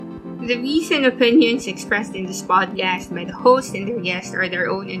The views and opinions expressed in this podcast by the host and their guests are their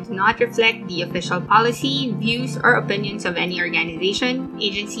own and do not reflect the official policy, views, or opinions of any organization,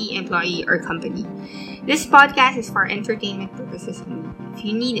 agency, employee, or company. This podcast is for entertainment purposes only. If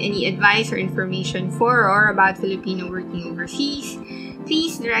you need any advice or information for or about Filipino working overseas,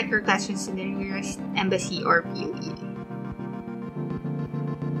 please direct your questions to the nearest embassy or POE.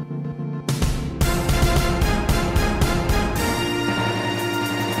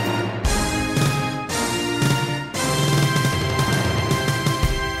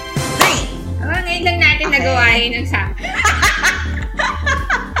 Ngayon lang natin nagawa yun ng sakto.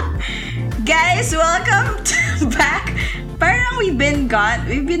 Guys, welcome back. Parang we've been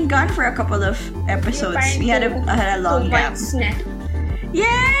gone for a couple of episodes. We had a long gap.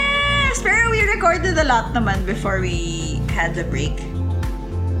 Yes! Pero we recorded a lot naman before we had the break.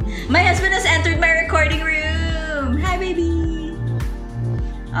 My husband has entered my recording room. Hi, baby.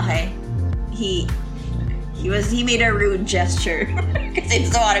 Okay. He made a rude gesture because he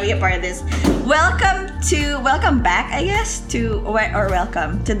doesn't want to be a part of this. Welcome back, I guess,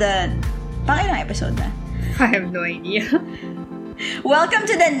 welcome to the pangilang episode na? I have no idea. Welcome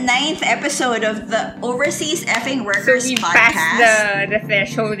to the 9th episode of the Overseas Effing Workers so we Podcast. Passed the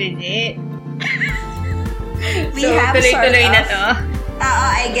threshold, is it? We have tuloy-tuloy na to.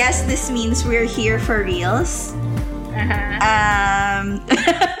 I guess this means we're here for reals.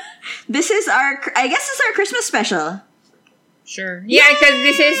 This is our Christmas special. Sure. Yeah, because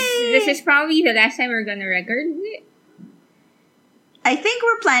this is probably the last time we're gonna record it. I think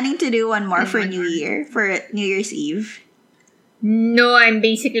we're planning to do one more for New Year, for New Year's Eve. No, I'm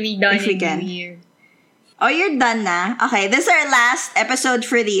basically done if we can. New Year. Oh, you're done na? Okay, this is our last episode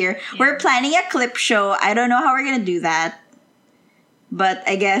for the year. Yeah. We're planning a clip show. I don't know how we're gonna do that. But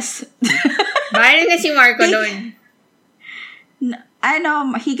I guess... Bahala na si Marco doon. No, I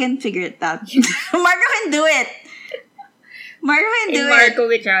know, he can figure it out. Marco can do it. In Marco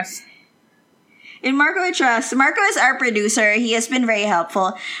we trust. In Marco we trust. Marco is our producer. He has been very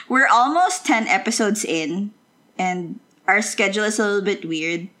helpful. We're almost 10 episodes in. And our schedule is a little bit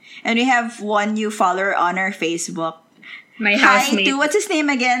weird. And we have one new follower on our Facebook. My housemate. Hi to, what's his name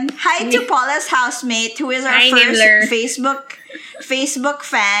again? Hi to Paula's housemate, who is our first Nimler. Facebook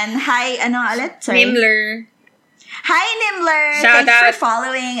fan. Hi, ano ulit? Sorry. Nimler. Hi, Nimler. Shout Thanks out. for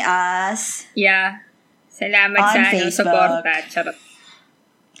following us. Yeah. Salamat on sa Facebook. Suporta. Charot.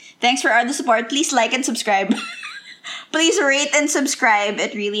 Thanks for all the support. Please like and subscribe. Please rate and subscribe.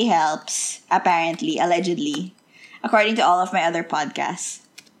 It really helps. Apparently. Allegedly. According to all of my other podcasts.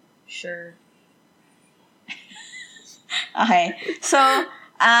 Sure. Okay. So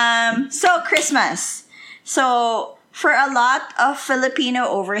Christmas. So, for a lot of Filipino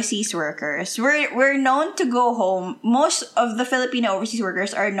overseas workers, we're known to go home. Most of the Filipino overseas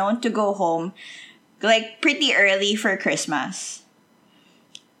workers are known to go home like pretty early for Christmas.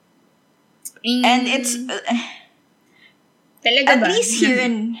 And it's Talaga at ba? least here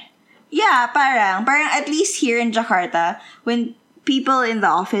in parang at least here in Jakarta, when people in the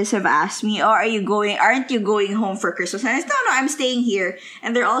office have asked me, "Oh, aren't you going home for Christmas?" And I said, "No, I'm staying here."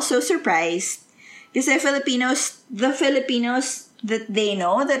 And they're all so surprised. Because the Filipinos that they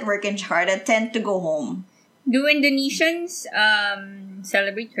know that work in Jakarta tend to go home. Do Indonesians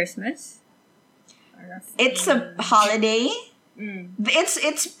celebrate Christmas? It's a holiday.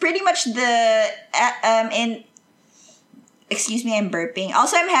 It's pretty much excuse me, I'm burping.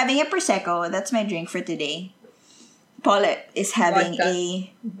 Also, I'm having a Prosecco. That's my drink for today. Paula is having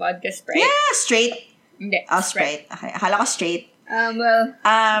vodka Sprite. Yeah, straight. Hindi, Sprite. Okay, akala ko straight.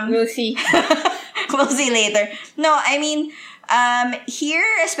 We'll see. We'll see later. No, I mean, here,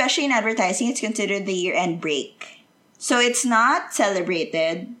 especially in advertising, it's considered the year-end break. So it's not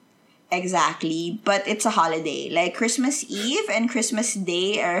celebrated exactly, but it's a holiday. Like Christmas Eve and Christmas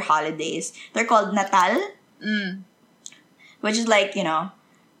Day are holidays. They're called Natal. Which is like,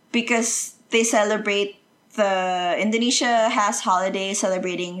 because they celebrate Indonesia has holidays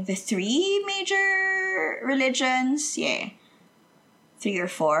celebrating the 3 major religions. Yeah. 3 or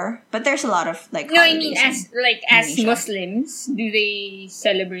 4. But there's a lot of No, I mean as Indonesia. Muslims, do they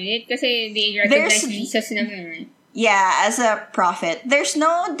celebrate it? Kasi they recognize Jesus naman, right? Yeah, as a prophet. There's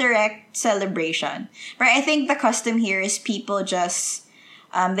no direct celebration. But I think the custom here is people just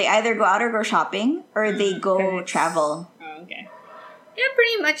they either go out or go shopping or they go travel. Oh, okay. Yeah,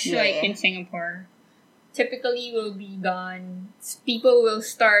 pretty much like in Singapore. Typically will be gone. People will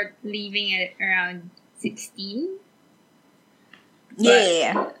start leaving at around 16.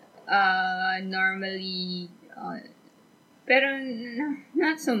 Yeah. Normally, pero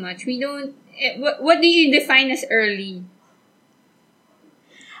not so much. We don't. What do you define as early?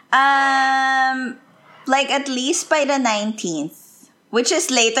 Like at least by the 19th, which is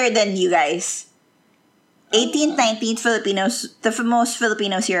later than you guys. 18th, 19th Filipinos, most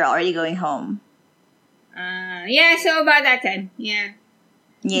Filipinos here are already going home. Yeah, so about that time, yeah.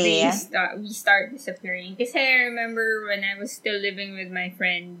 Yeah. We start disappearing. Because I remember when I was still living with my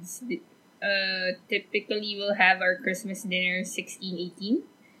friends, typically we'll have our Christmas dinner 16, 18.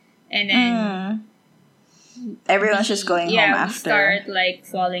 And then... Everyone's just going home after. Yeah, we start like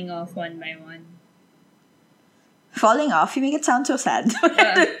falling off one by one. Falling off? You make it sound so sad.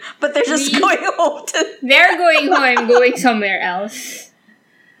 But they're just going home. They're going home. I'm going somewhere else.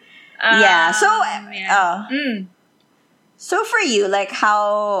 Yeah. So, yeah. So for you, like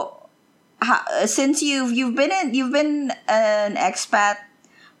how since you've been an expat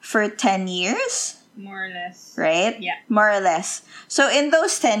for 10 years, more or less, right? Yeah, more or less. So in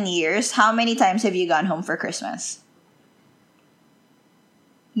those 10 years, how many times have you gone home for Christmas?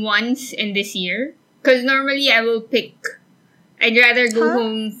 Once in this year. Because normally I will pick. I'd rather go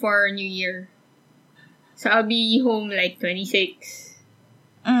home for New Year. So I'll be home like 26.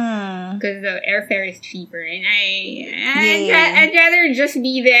 Because the airfare is cheaper. And I'd rather just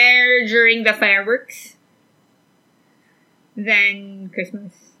be there during the fireworks than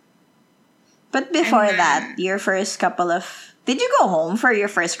Christmas. But before that, your first couple of... Did you go home for your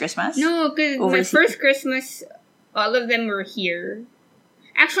first Christmas? No, because my first Christmas, all of them were here.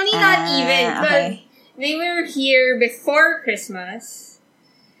 Actually, not even. Okay. They were here before Christmas.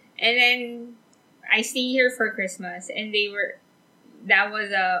 And then I stayed here for Christmas. And that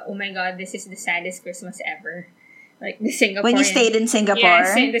was oh my God, this is the saddest Christmas ever. Like the Singaporean. When you stayed in Singapore?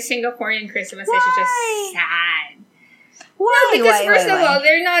 Yeah, the Singaporean Christmas is just sad. Why? No, because first of all,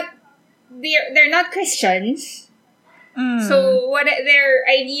 they're not Christians. So their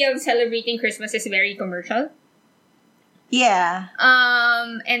idea of celebrating Christmas is very commercial. Yeah.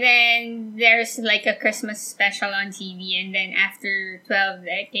 And then there's like a Christmas special on TV, and then after 12,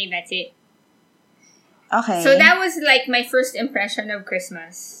 okay, that's it. Okay. So that was like my first impression of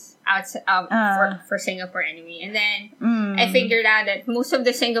Christmas for Singapore anyway. And then I figured out that most of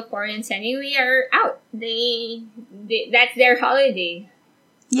the Singaporeans anyway are out. They that's their holiday.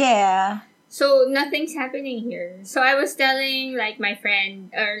 Yeah. So nothing's happening here. So I was telling like my friend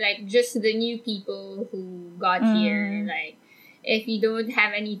or like just the new people who got here, like if you don't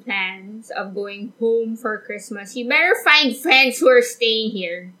have any plans of going home for Christmas, you better find friends who are staying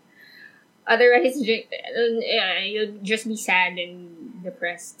here. Otherwise, you'll just be sad and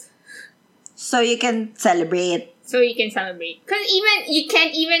depressed. So you can celebrate. Because you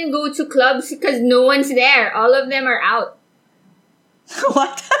can't even go to clubs because no one's there. All of them are out.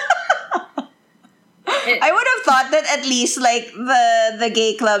 What? I would have thought that at least like the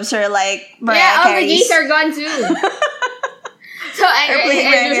gay clubs are like Mariah all the gays are gone too. So all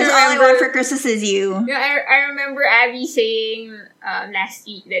I want for Christmas is you. Yeah, I remember Abby saying last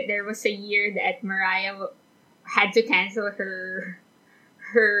week that there was a year that Mariah had to cancel her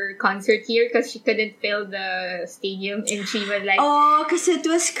concert here because she couldn't fill the stadium, and she was like, "Oh, because it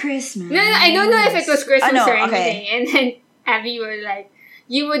was Christmas." No, I don't know if it was Christmas or anything. And then Abby was like,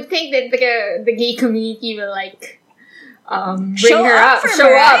 "You would think that the gay community will like show up,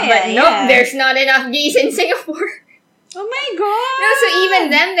 but nope, there's not enough gays in Singapore." Oh my God! No, so even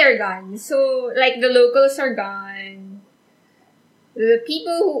them, they're gone. So like the locals are gone.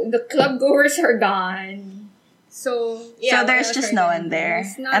 The club goers are gone. So yeah. So there's just no one there.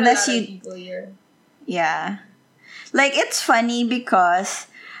 There's not unless a lot of people here. Yeah. Like it's funny because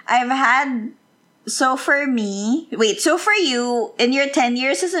I've had so for you, in your 10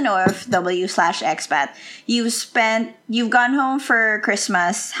 years as an OFW/expat, you've gone home for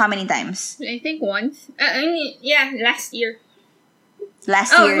Christmas how many times? I think once. Last year.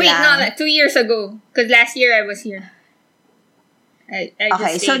 Last year lang. No, 2 years ago. Because last year I was here.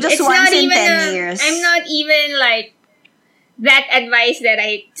 Okay, so just once in 10 years. I'm not even like that advice that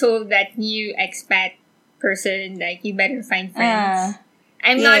I told that new expat person, like you better find friends.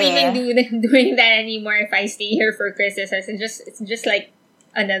 I'm not even doing that anymore if I stay here for Christmas. It's just like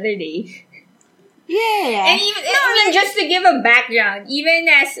another day. Yeah. And even just to give a background, even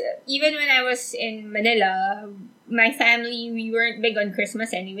when I was in Manila, my family, we weren't big on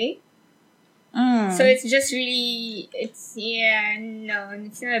Christmas anyway. So it's just really it's not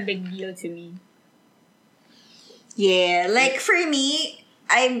a big deal to me. Yeah, like for me,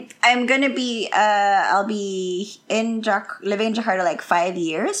 I'm gonna be I'll be living in Jakarta like 5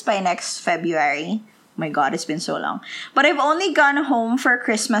 years by next February. Oh my God, it's been so long. But I've only gone home for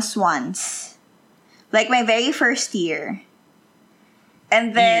Christmas once. Like my very first year.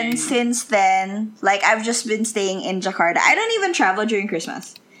 And then since then, like I've just been staying in Jakarta. I don't even travel during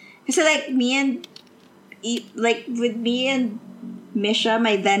Christmas. So like with me and Misha,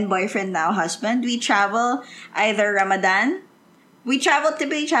 my then boyfriend, now husband, we travel either Ramadan. We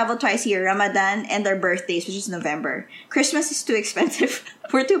typically travel twice a year, Ramadan and our birthdays, which is November. Christmas is too expensive.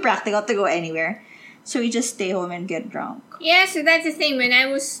 We're too practical to go anywhere. So we just stay home and get drunk. Yeah, so that's the thing. When I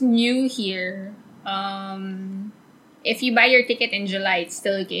was new here, if you buy your ticket in July, it's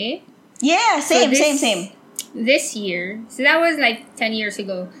still okay. Yeah, same. This year, so that was like 10 years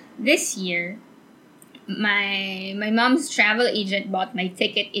ago. This year, my mom's travel agent bought my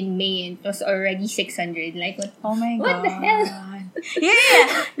ticket in May and it was already 600. Like, what? Oh my god. What the hell?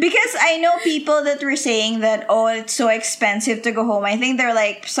 Yeah, because I know people that were saying that, oh, it's so expensive to go home. I think they're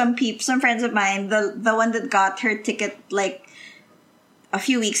like some friends of mine, the one that got her ticket like a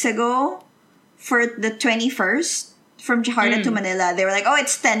few weeks ago for the 21st from Jakarta to Manila. They were like, oh,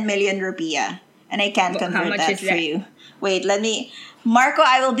 it's 10 million rupiah. And I can't convert that for you. Wait, Marco,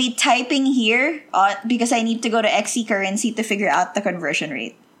 I will be typing here because I need to go to XE Currency to figure out the conversion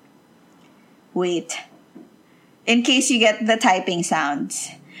rate. Wait. In case you get the typing sounds.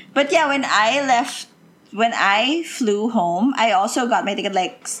 But yeah, when I flew home, I also got my ticket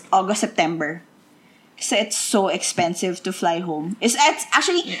like August, September. So it's so expensive to fly home. It's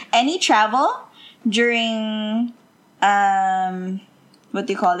actually any travel during what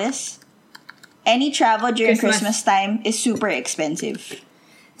do you call this? Any travel during Christmas time is super expensive.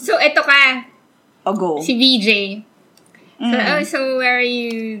 So eto ka. O go. Si VJ. So where are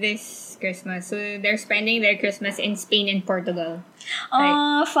you this Christmas? So they're spending their Christmas in Spain and Portugal.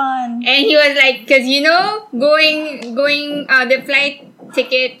 Right? Fun. And he was like, because going the flight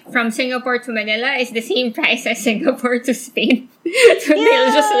ticket from Singapore to Manila is the same price as Singapore to Spain. So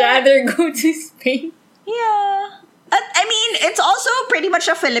they'll just rather go to Spain. Yeah. I mean, it's also pretty much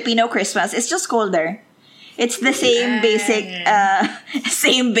a Filipino Christmas. It's just colder. It's the same basic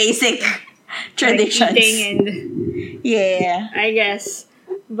traditions. Like eating yeah. I guess.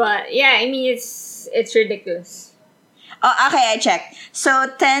 But yeah, I mean, it's ridiculous. Oh, okay, I checked. So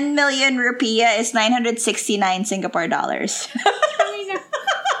 10 million rupiah is 969 Singapore dollars.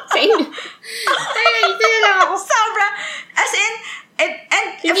 Sobra. As in, and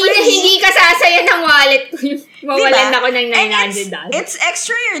hindi ka sasaya ng wallet ko. Mawalan ako ng $900. It's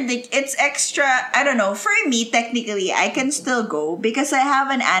extra, I don't know. For me, technically, I can still go because I have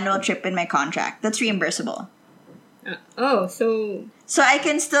an annual trip in my contract that's reimbursable. So I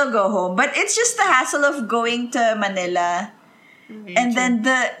can still go home. But it's just the hassle of going to Manila. And then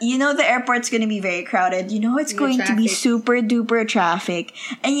the airport's going to be very crowded. It's going to be super duper traffic.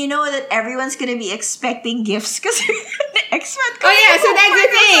 And you know that everyone's going to be expecting gifts because you're an expat. Oh yeah, so that's the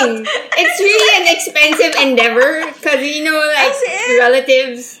thing. It's really an expensive endeavor because,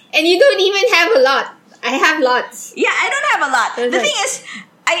 relatives. And you don't even have a lot. I have lots. Yeah, I don't have a lot. The thing is,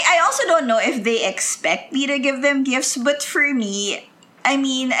 I also don't know if they expect me to give them gifts. But for me, I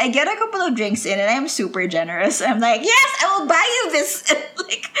mean, I get a couple of drinks in and I'm super generous. I'm like, yes, I will buy you this.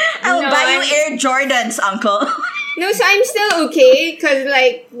 I will buy you Air Jordans, uncle. No, so I'm still okay because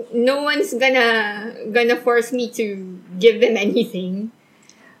no one's gonna force me to give them anything.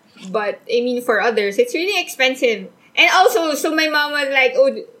 But I mean, for others, it's really expensive. And also, so my mom was like,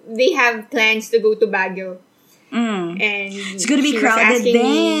 oh, they have plans to go to Baguio. And it's gonna be crowded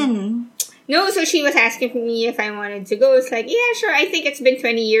then. No, so she was asking me if I wanted to go. It's like, yeah, sure. I think it's been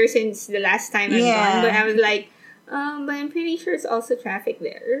 20 years since the last time I've gone. But I was like, but I'm pretty sure it's also traffic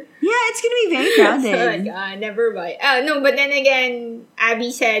there. Yeah, it's going to be very crowded. So never mind. No, but then again, Abby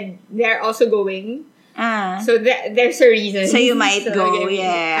said they're also going. So there's a reason. So you might go,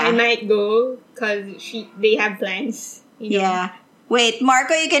 yeah. I might go because they have plans. Yeah. Wait,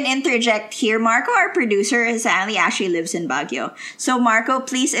 Marco, you can interject here. Marco, our producer, actually lives in Baguio. So, Marco,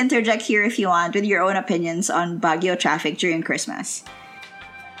 please interject here if you want with your own opinions on Baguio traffic during Christmas.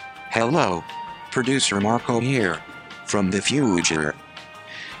 Hello. Producer Marco here. From the future.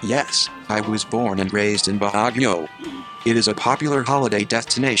 Yes, I was born and raised in Baguio. It is a popular holiday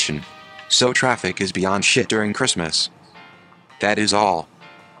destination. So traffic is beyond shit during Christmas. That is all.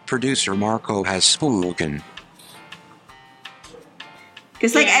 Producer Marco has spoken.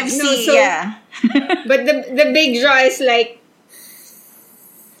 Because, I've seen, yeah. But the big draw is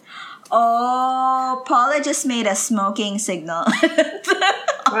oh, Paula just made a smoking signal.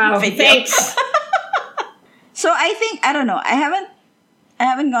 Wow, thanks. So, I think, I don't know, I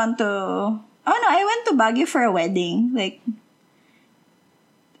haven't gone to, I went to Baguio for a wedding,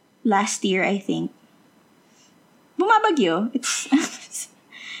 last year, I think. Bumabagyo. It's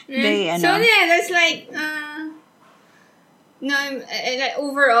very, So, yeah, that's no,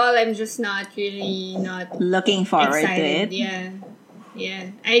 overall, I'm just not really looking forward excited. to it. Yeah.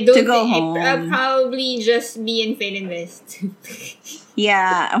 Yeah. I don't To go think home. I'll probably just be in Fininvest.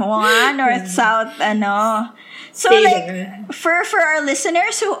 Yeah, north, south, ano. So Stay like there. for our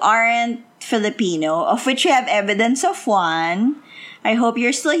listeners who aren't Filipino, of which we have evidence of one, I hope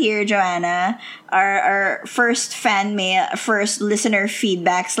you're still here, Joanna. Our first fan mail, first listener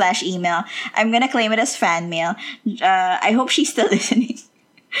feedback / email. I'm gonna claim it as fan mail. I hope she's still listening.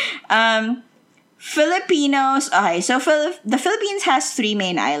 Filipinos. Okay, so the Philippines has 3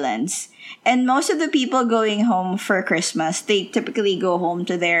 main islands. And most of the people going home for Christmas, they typically go home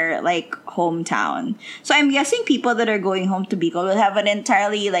to their like hometown. So I'm guessing people that are going home to Bicol will have an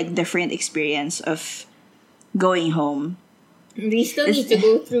entirely like different experience of going home. They still need to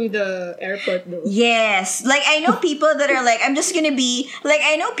go through the airport though. Yes. Like I know people that are like, I'm just gonna be like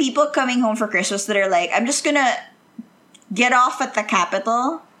I know people coming home for Christmas that are like, I'm just gonna get off at the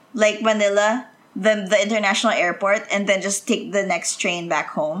capital, like Manila, the international airport, and then just take the next train back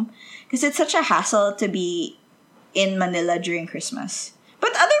home. Because it's such a hassle to be in Manila during Christmas.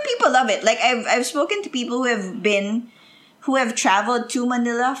 But other people love it. Like I've spoken to people who have traveled to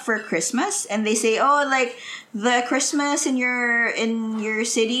Manila for Christmas, and they say, "Oh, like the Christmas in your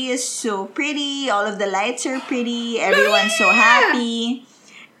city is so pretty. All of the lights are pretty. Everyone's so happy."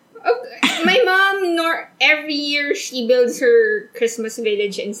 Okay. My mom, every year she builds her Christmas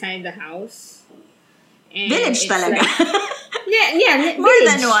village inside the house. And Village it's talaga. Like, yeah, More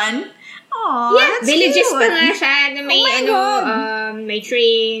village. than one. Oh, Yeah, that's villages cute. pa nga siya na may Oh my God. may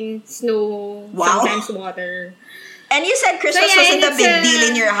train, snow, Wow. sometimes water. And you said Christmas So, yeah, wasn't a and big it's, deal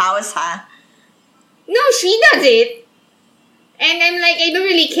in your house, huh? No, she does it. And I'm like, I don't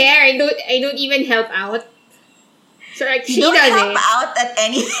really care. I don't even help out. So like she You don't does help it. out at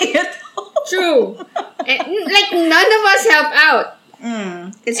anything at all. True. And, like none of us help out.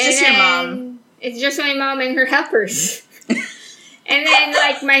 It's And just your then mom. It's just my mom and her helpers. And then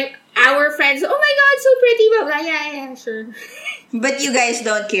like our friends, oh my god, so pretty, blah blah. Yeah, sure. But you guys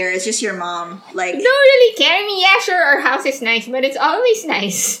don't care. It's just your mom. Like, Don't really care. I mean, yeah, sure, our house is nice, but it's always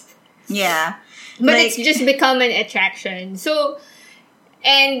nice. yeah. But Like, it's just become an attraction. So,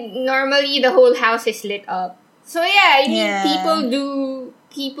 and normally the whole house is lit up. So yeah, I mean, Yeah. people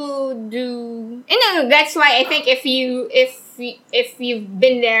do. And no, that's why I think if you've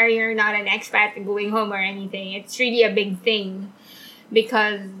been there, you're not an expat going home or anything. It's really a big thing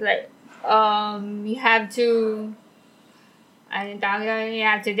because like you have to. You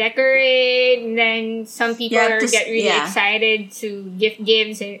have to decorate, and then some people You have to get really yeah. excited to give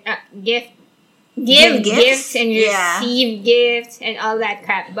gifts and give Give gifts gifts? and Yeah. receive gifts and all that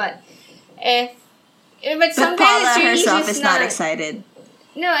crap. But but but sometimes Paula it's really herself just is not excited.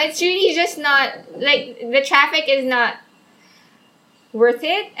 No, it's really just not like the traffic is not worth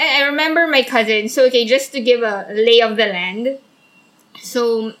it. And I remember my cousin. So okay, just to give a lay of the land.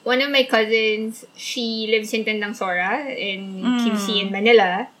 So one of my cousins, she lives in Tandangsora in QC in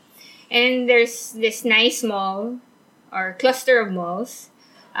Manila, and there's this nice mall or cluster of malls.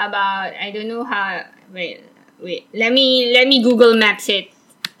 About I don't know how. Wait. Let me Google Maps it.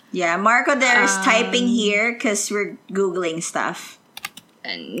 Yeah, Marco there is typing Um, here because we're Googling stuff.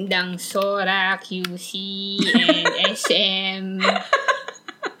 Tandangsora, QC, and SM.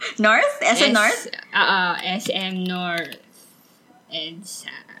 North? SM North? SM North. EDSA.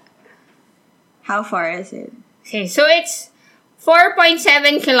 How far is it? Okay, so it's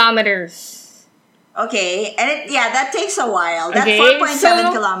 4.7 kilometers. Okay, and that takes a while. That Okay, 4.7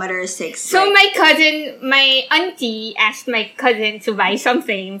 so- kilometers takes. So like, my auntie asked my cousin to buy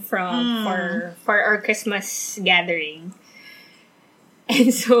something for our Christmas gathering.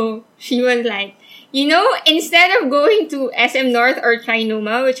 And so she was like, instead of going to SM North or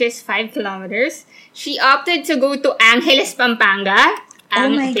Trinoma, which is 5 kilometers, she opted to go to Angeles, Pampanga. Oh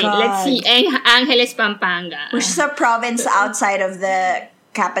my God. Let's see, Angeles, Pampanga. which is a province outside of the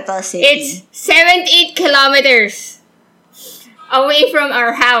capital city. It's 78 kilometers away from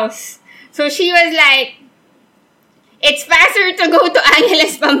our house. So she was like, it's faster to go to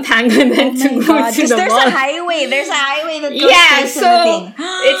Angeles, Pampanga than to go to because the there's mall. a highway. There's a highway that goes Yeah, straight to the so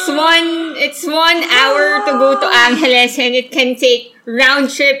thing. it's 1 hour to go to Angeles, and it can take round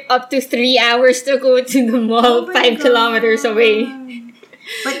trip up to 3 hours to go to the mall Oh my 5 kilometers away.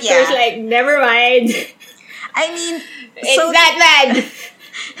 But So it's like, never mind. I mean, It's so that bad.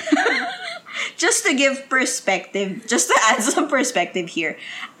 just to give perspective, just to add some perspective here,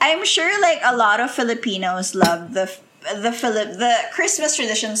 I'm sure like a lot of Filipinos love the Christmas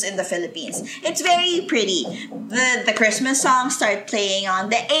traditions in the Philippines. It's very pretty. The Christmas songs start playing on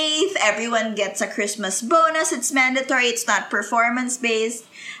the 8th. Everyone gets a Christmas bonus. It's mandatory. It's not performance based.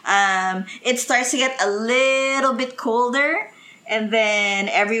 It starts to get a little bit colder. And then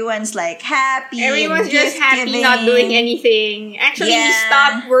everyone's like happy. Everyone's and just happy, not doing anything. Actually, we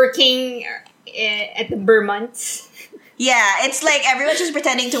stopped working at the Vermonts. Yeah, it's like everyone's just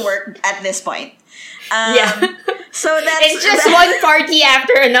pretending to work at this point. Yeah. So it's just one party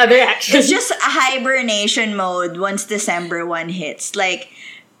after another, actually. It's just a hibernation mode once December 1 hits. Like,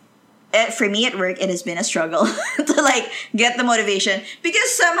 for me at work, it has been a struggle to like get the motivation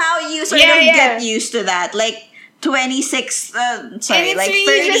because somehow you sort of get used to that. Like 26, like really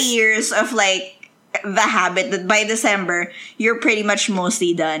 30 years of like the habit that by December, you're pretty much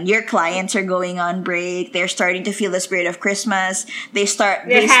mostly done. Your clients are going on break. They're starting to feel the spirit of Christmas. They stop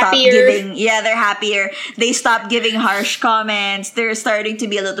giving, they're happier. They stop giving harsh comments. They're starting to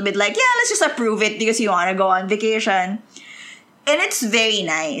be a little bit like, yeah, let's just approve it because you want to go on vacation. And it's very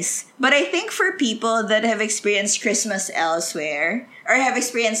nice. But I think for people that have experienced Christmas elsewhere or have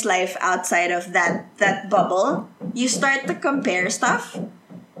experienced life outside of that bubble, you start to compare stuff.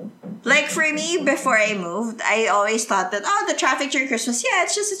 Like for me, before I moved, I always thought that, the traffic during Christmas,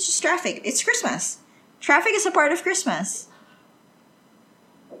 it's just traffic. It's Christmas. Traffic is a part of Christmas.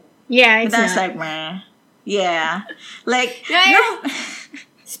 Yeah, it's but that's not. like, meh. Yeah. Like, no.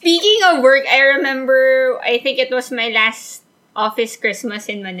 Speaking of work, I remember, I think it was my last office Christmas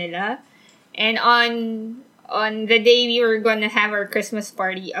in Manila. And on the day we were gonna have our Christmas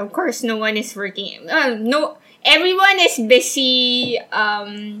party, of course, no one is working. No, everyone is busy,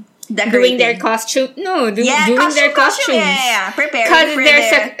 doing their costume. No, doing their costumes. Yeah. Preparing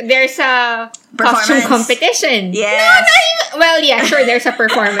because there's a costume competition. Yeah. No, not even. Well, yeah, sure, there's a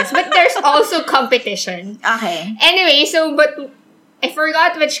performance, but there's also competition. Okay. Anyway, but I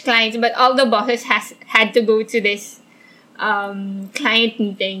forgot which clients, but all the bosses had to go to this client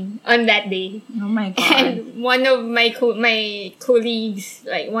meeting on that day. Oh my god! And one of my colleagues,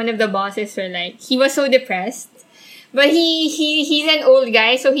 like one of the bosses, were like, he was so depressed. But he's an old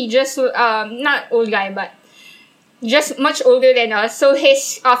guy, so he just not old guy, but just much older than us. So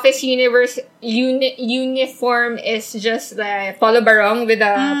his office uniform is just the polo barong with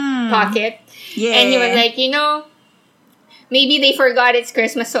a pocket. Yeah. And he was like, maybe they forgot it's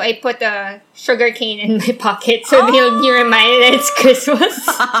Christmas, so I put a sugar cane in my pocket so they'll be reminded that it's Christmas.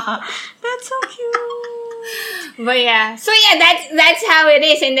 That's so cute. But yeah, so yeah, that's how it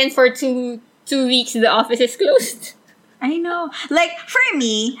is. And then for two weeks, the office is closed. I know. Like, for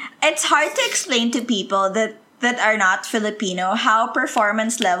me, it's hard to explain to people that are not Filipino how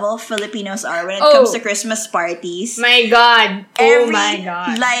performance level Filipinos are when it comes to Christmas parties. My God. My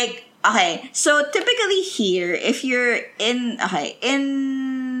God. Like, okay, so typically here, if you're in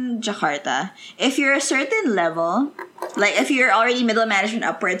Jakarta, if you're a certain level, like if you're already middle management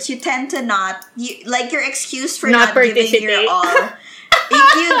upwards, you tend to your excuse for not giving your all.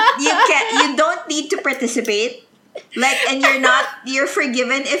 You don't need to participate. Like, and you're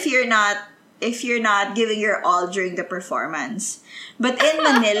forgiven if you're not giving your all during the performance. But in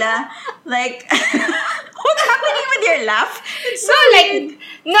Manila, like, what's happening with your laugh? It's so weird.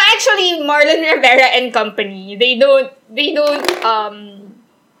 No, actually, Marlon Rivera and company, they don't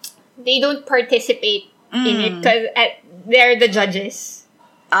participate in it because they're the judges.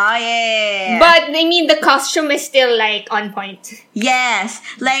 Oh, yeah. But, I mean, the costume is still, like, on point. Yes.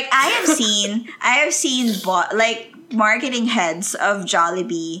 Like, I have seen marketing heads of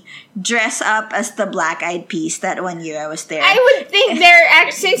Jollibee dress up as the Black Eyed Peas that one year I was there. I would think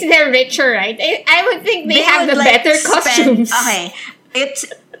since they're richer, right? I would think they have the better costumes. Okay.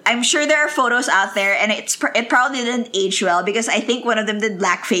 I'm sure there are photos out there, and it probably didn't age well because I think one of them did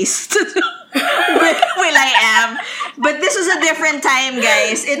blackface with I Am. But this was a different time,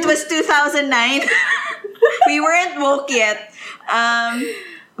 guys. It was 2009. We weren't woke yet.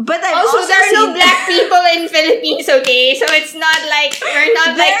 But I've also there are no black people in Philippines, okay? So it's not like we're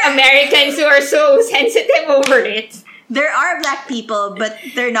not like Americans who are so sensitive over it. There are black people, but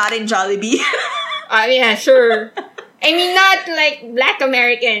they're not in Jollibee. Yeah, sure. I mean, not like black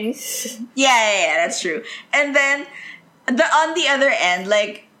Americans. Yeah, that's true. And then, on the other end,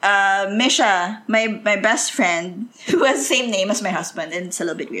 like, Misha, my best friend, who has the same name as my husband, and it's a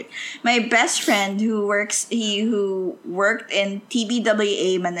little bit weird. My best friend who worked in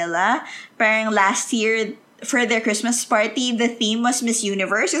TBWA Manila, parang last year, for their Christmas party, the theme was Miss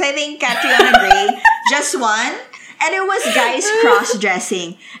Universe, because I think Catriona Gray just won, and it was guys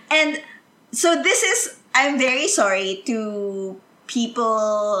cross-dressing. And so I'm very sorry to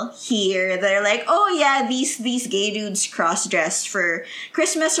people here that are like, oh yeah, these gay dudes cross-dress for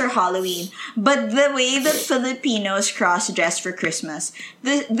Christmas or Halloween. But the way that Filipinos cross-dress for Christmas,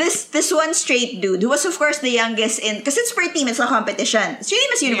 this one straight dude, who was of course the youngest because it's per team, it's a competition. It's really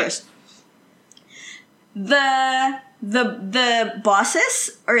Miss Universe. The the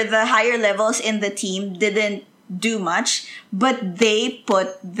bosses or the higher levels in the team didn't do much, but they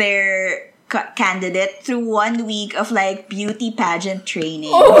put their candidate through 1 week of like beauty pageant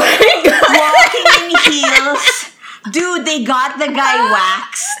training. Oh my god! Walking in heels. Dude, they got the guy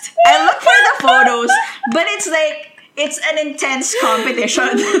waxed. I look for the photos, but it's an intense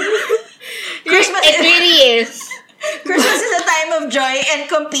competition. Christmas It really is. Christmas is a time of joy and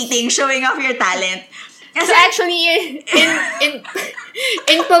competing, showing off your talent. So actually, in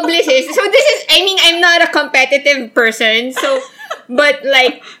Publicis, so this is, I mean, I'm not a competitive person, so, but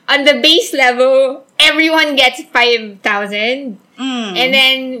like, on the base level, everyone gets 5,000. And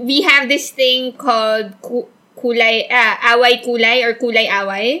then, we have this thing called Kulay, Away Kulay or Kulay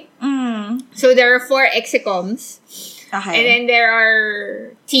Away. So, there are 4 execoms. Okay. And then there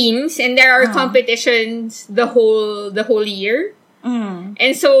are teams, and there are competitions the whole year.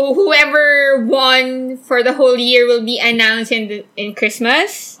 And so whoever won for the whole year will be announced in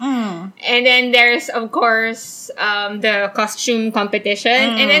Christmas. And then there's of course the costume competition,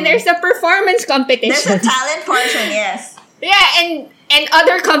 and then there's the performance competition. There's a talent portion, yes. Yeah, and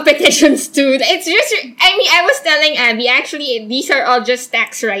other competitions too. It's just, I mean, I was telling Abby, actually these are all just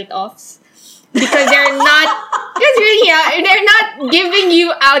tax write-offs. Because they're not giving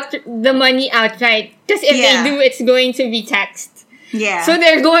you out the money outright. Because if they do, it's going to be taxed. Yeah. So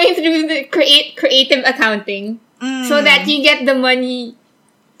they're going through the creative accounting so that you get the money,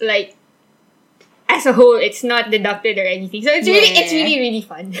 like, as a whole. It's not deducted or anything. So it's really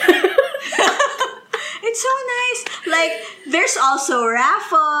fun. It's so nice. Like, there's also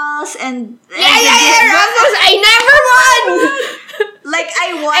raffles and raffles. I never won. Like,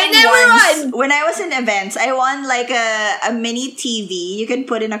 I won once. When I was in events, I won like a mini TV you can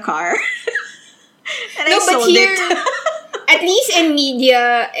put in a car. And I sold it. At least in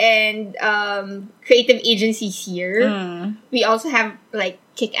media and creative agencies here, we also have like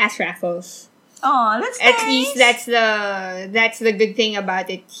kick-ass raffles. Oh, that's At nice. least that's the good thing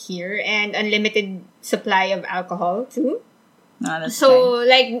about it here, and unlimited supply of alcohol too. No, that's So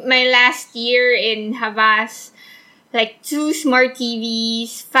like my last year in Havas, like 2 smart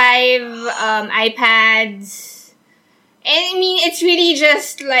TVs, 5 iPads, and I mean it's really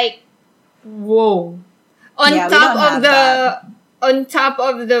just like whoa. On top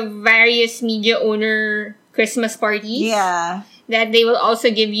of the various media owner Christmas parties, that they will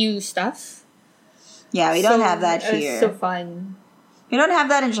also give you stuff. Yeah, we don't have that here. It's so fun. We don't have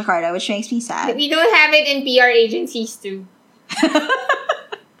that in Jakarta, which makes me sad. We don't have it in PR agencies too.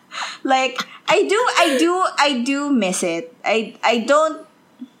 Like, I do miss it. I don't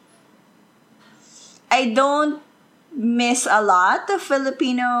miss a lot of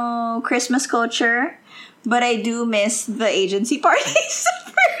Filipino Christmas culture, but I do miss the agency parties.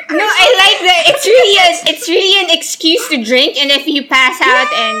 No, I like that. It's really an excuse to drink, and if you pass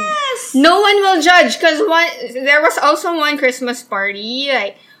out, and no one will judge. Because there was also one Christmas party,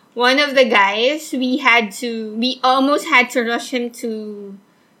 like one of the guys, we almost had to rush him to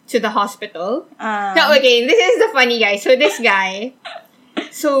the hospital. No, okay, this is the funny guy. So this guy,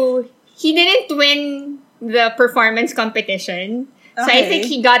 so he didn't win the performance competition. So I think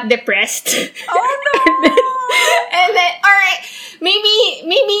he got depressed. Oh no! And then, alright, maybe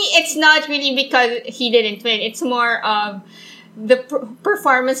it's not really because he didn't win. It's more of the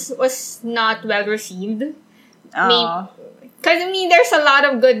performance was not well received. Oh. Because I mean, there's a lot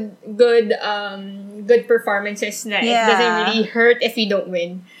of good performances that it doesn't really hurt if you don't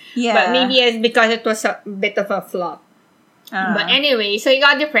win. Yeah. But maybe it's because it was a bit of a flop. But anyway, so he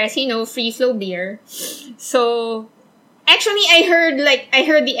got depressed. Free flow beer. So. Actually, I heard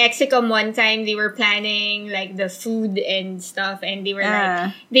the Exicom one time, they were planning like the food and stuff, and they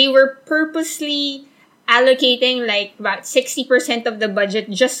were they were purposely allocating like about 60% of the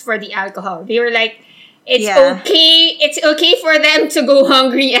budget just for the alcohol. They were like, it's okay for them to go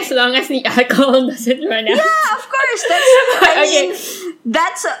hungry as long as the alcohol doesn't run out. Yeah, of course.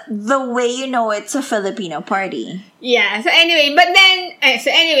 That's the way you know it's a Filipino party. Yeah.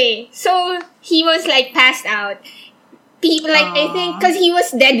 So he was like passed out. People like I think because he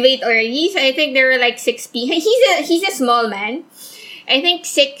was dead weight already, so I think there were like 6 people. He's a small man. I think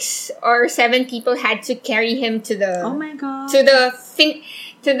 6 or 7 people had to carry him to the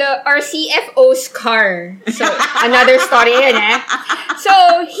to the RCFO's car. So another story,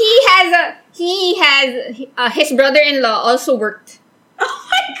 So he has his brother-in-law also worked.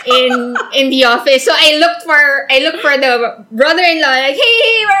 In the office. So I looked for the brother-in-law, like,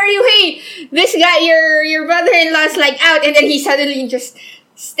 hey, where are you? Hey, this guy, your brother-in-law's like out, and then he suddenly just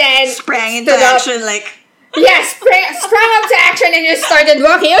sprang into action, like sprang up to action and just started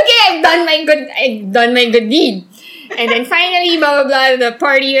walking. Okay, I've done my good deed. And then finally, blah, blah, blah, the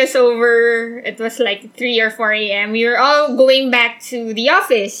party was over. It was like 3 or 4 a.m. We were all going back to the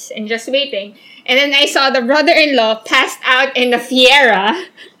office and just waiting. And then I saw the brother-in-law passed out in the Fiera.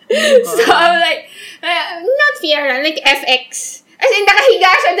 So I'm like, not Fiera, like FX. As in,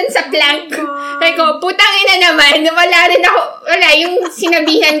 nakahiga siya dun sa plank. Like, putang ina naman, wala, yung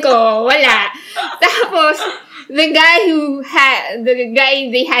sinabihan ko, wala. Tapos, the guy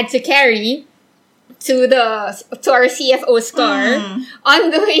they had to carry to our CFO's car, on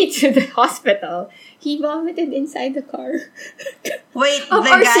the way to the hospital, he vomited inside the car. Wait, the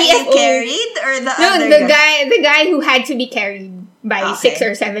guy you carried or the other guy? The guy who had to be carried by 6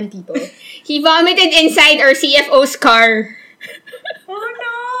 or 7 people. He vomited inside our CFO's car. Oh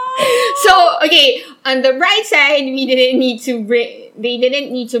no! So, okay, on the bright side, they didn't need to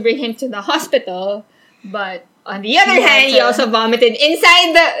bring him to the hospital, but on the other hand, he also vomited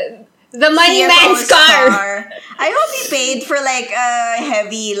inside the money man's car. I hope he paid for like a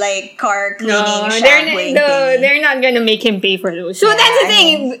heavy like car cleaning shampooing they're not gonna make him pay for those. So that's the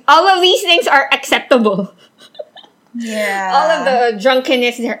thing. All of these things are acceptable. Yeah. All of the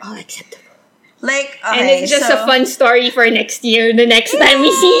drunkenness, they're all acceptable. Like, okay, and it's just a fun story for next year, the next time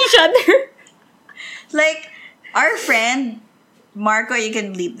we see each other. Like, our friend, Marco, you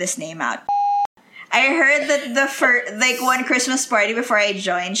can bleep this name out. I heard that the first, like, one Christmas party before I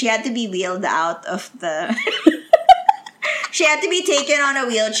joined, she had to be wheeled out of the... she had to be taken on a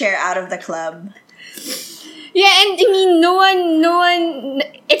wheelchair out of the club. Yeah, and I mean, no one,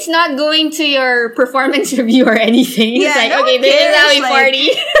 it's not going to your performance review or anything. It's like, okay, this is how we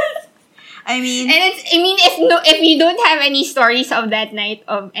party. I mean, and if you don't have any stories of that night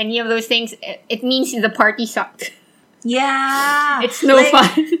of any of those things, it means the party sucked. Yeah, it's no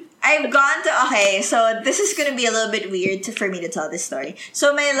fun. I've gone to so this is gonna be a little bit weird for me to tell this story.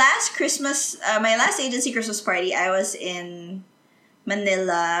 So my last agency Christmas party, I was in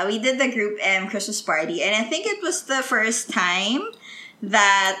Manila. We did the Group M Christmas party, and I think it was the first time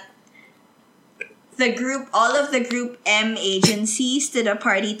that all of the Group M agencies did a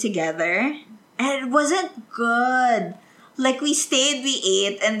party together, and it wasn't good. Like, we stayed, we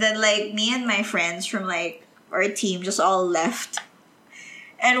ate, and then like me and my friends from like our team just all left,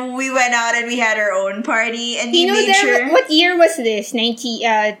 and we went out and we had our own party, and we made sure. What year was this?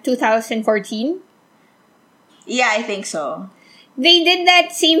 2014. Yeah, I think so. They did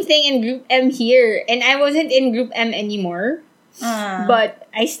that same thing in Group M here, and I wasn't in Group M anymore. But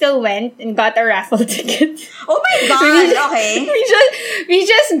I still went and got a raffle ticket. Oh my god! Okay. We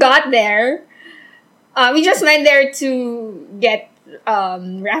just got there. We just went there to get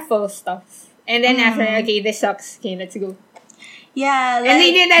raffle stuff, and then after, okay, this sucks. Okay, let's go. Yeah, and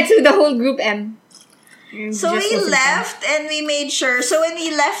they did that to the whole Group M. So we left and we made sure. So when we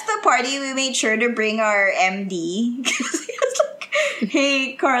left the party, we made sure to bring our MD. Because he was like,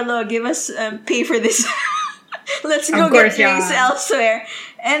 "Hey, Carlo, give us pay for this." Let's go get drinks elsewhere.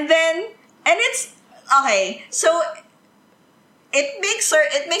 And it's okay. So it makes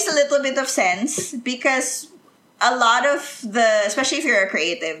a little bit of sense, because a lot of especially if you're a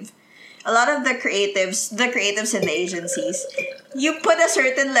creative, a lot of the creatives in the agencies, you put a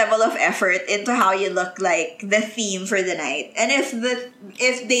certain level of effort into how you look like, the theme for the night. And if the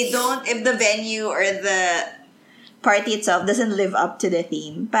venue or the party itself doesn't live up to the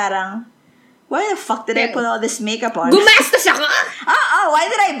theme, parang, why the fuck did I put all this makeup on? Gumastos ako! Why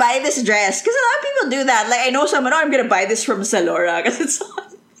did I buy this dress? Because a lot of people do that. Like, I know someone, I'm gonna buy this from Zalora because it's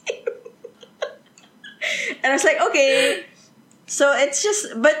on you. And I was like, okay. So it's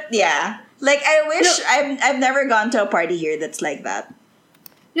just, but yeah. Like, I wish, I've never gone to a party here that's like that.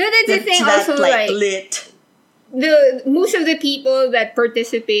 No, that's the thing also, like lit. Most of the people that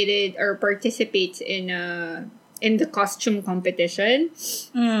participates in the costume competition,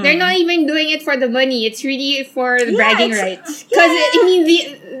 they're not even doing it for the money. It's really for the bragging rights. Because I mean,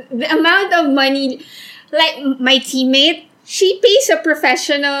 the amount of money, like my teammate, she pays a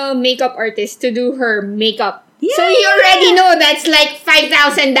professional makeup artist to do her makeup. Yeah. So you already know that's like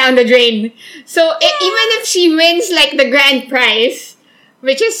 5,000 down the drain. So even if she wins like the grand prize,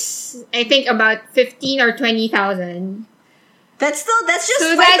 which is I think about 15 or 20,000. That's just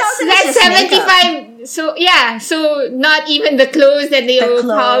so 5,000. That's 75. Makeup. So yeah, so not even the clothes that they will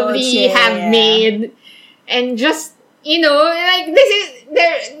probably have made, and just like this is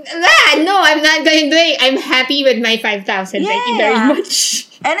no, I'm not going to do it. I'm happy with my 5,000. Thank you very much.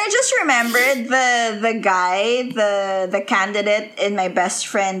 And I just remembered the guy, the candidate in my best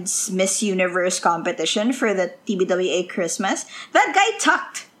friend's Miss Universe competition for the TBWA Christmas. That guy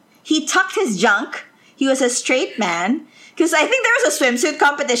tucked. He tucked his junk. He was a straight man. Because I think there was a swimsuit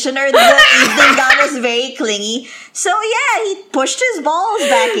competition or the evening gown was very clingy. So yeah, he pushed his balls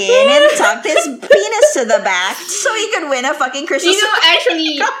back in and tucked his penis to the back so he could win a fucking Christmas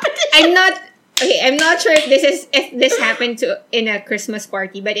Actually, competition. I'm not sure if this happened in a Christmas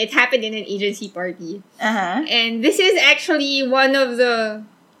party, but it happened in an agency party. Uh-huh. And this is actually one of the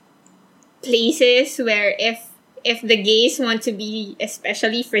places where if the gays want to be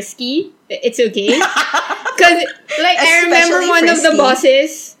especially frisky, it's okay. Because, like, I remember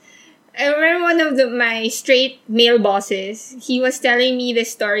one of my straight male bosses, he was telling me the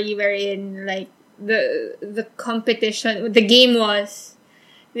story wherein, like, the competition, the game was,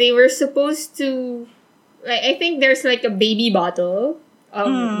 they were supposed to, like, I think there's, like, a baby bottle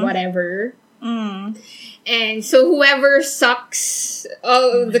of whatever. And so whoever sucks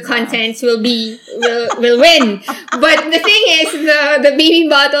all the contents will win. But the thing is, the baby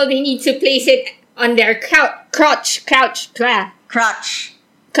bottle, they need to place it on their crotch.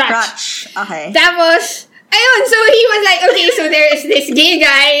 Okay. That was... Ayun, so he was like, okay, so there is this gay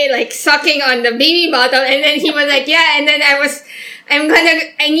guy, like, sucking on the baby bottle, and then he was like, yeah, and then I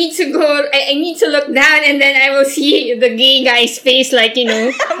need to look down, and then I will see the gay guy's face, like, and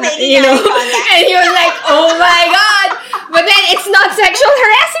he was like, oh my god, but then it's not sexual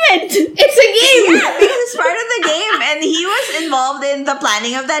harassment, it's a game. Yeah, because it's part of the game, and he was involved in the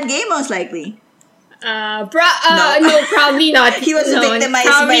planning of that game, most likely. No, probably not. He was victimized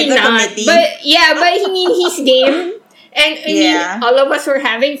by the committee. But he's game. And I mean, all of us were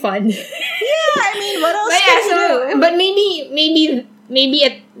having fun. Yeah, I mean, what else can you do? But maybe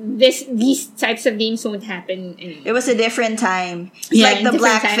at these types of games won't happen anymore. It was a different time. It's like the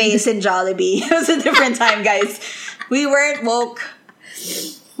blackface in Jollibee. It was a different time, guys. We weren't woke.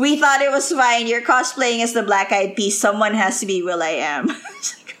 We thought it was fine. You're cosplaying as the Black Eyed Peas. Someone has to be Will.i.am.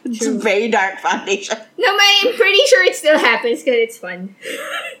 It's a very dark foundation. No, I'm pretty sure it still happens because it's fun.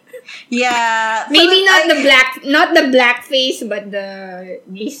 Yeah. Maybe not the blackface, but the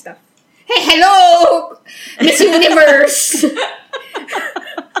gay stuff. Hey, hello, Miss Universe.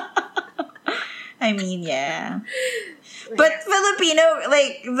 I mean, yeah. But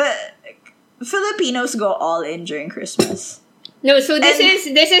Filipinos go all in during Christmas. No, so this is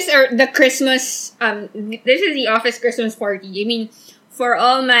the Christmas. This is the office Christmas party. I mean, for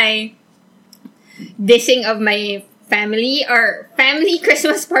all my dissing of my family, our family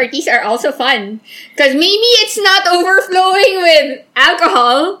Christmas parties are also fun. Because maybe it's not overflowing with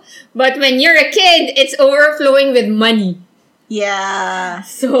alcohol, but when you're a kid, it's overflowing with money. Yeah,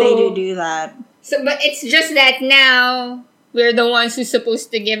 so they do that. So, but it's just that now we're the ones who's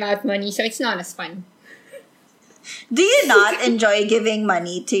supposed to give out money, so it's not as fun. Do you not enjoy giving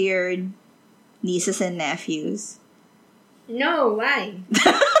money to your nieces and nephews? No, why?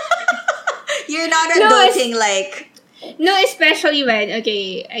 You're not adulting No, especially when,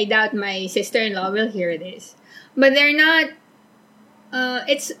 okay, I doubt my sister-in-law will hear this. But they're not,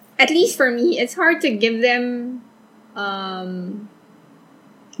 it's, at least for me, it's hard to give them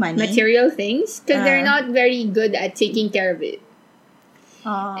money? Material things because they're not very good at taking care of it.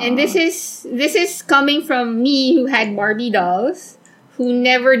 And this is coming from me who had Barbie dolls, who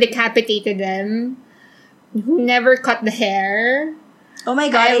never decapitated them, who never cut the hair. Oh my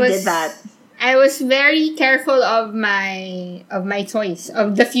god, I did that. I was very careful of my toys,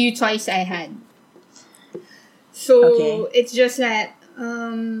 of the few toys I had. So it's just that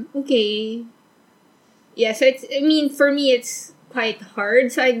okay. Yeah, so it's, I mean, for me it's quite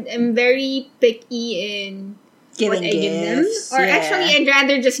hard. So I'm very picky in giving what I give them. Or actually, I'd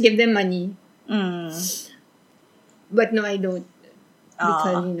rather just give them money. But no, I don't.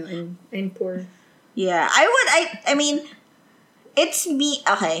 Because, I'm poor. Yeah, I mean, it's me.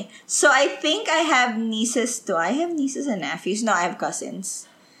 Okay, so I think I have nieces. Do I have nieces and nephews? No, I have cousins.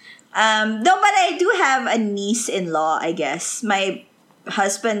 No, but I do have a niece-in-law, I guess. My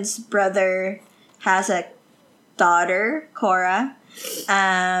husband's brother has a daughter, Cora.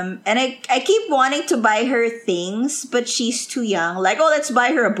 And I keep wanting to buy her things, but she's too young. Like, oh, let's buy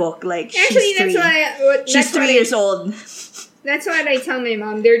her a book. Like, actually, she's 3 years old. That's what I tell my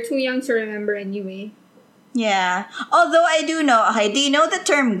mom. They're too young to remember anyway. Yeah. Although I do know. Okay, do you know the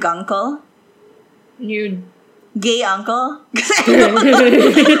term gunkle? Nude. Gay uncle?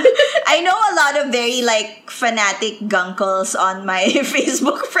 I know a lot of very, like, fanatic gunkles on my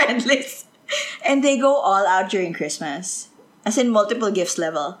Facebook friend list. And they go all out during Christmas. As in multiple gifts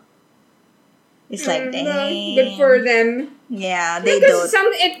level. It's like, dang. Good for them. Yeah, they don't.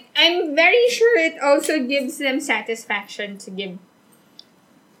 I'm very sure it also gives them satisfaction to give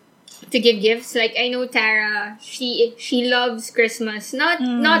to give gifts. Like, I know Tara, she loves Christmas.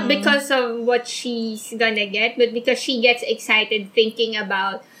 Not because of what she's gonna get, but because she gets excited thinking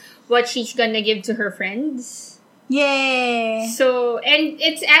about what she's gonna give to her friends. Yay! So, and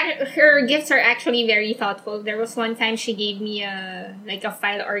her gifts are actually very thoughtful. There was one time she gave me a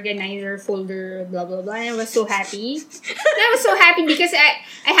file organizer folder, blah blah blah, and I was so happy. I was so happy because I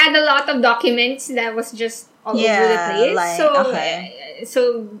had a lot of documents that was just all over the place. Like, so okay.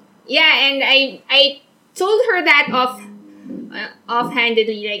 so yeah, and I told her that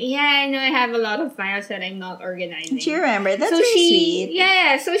offhandedly, like, yeah, I know I have a lot of files that I'm not organizing. Do you remember? That's so very sweet.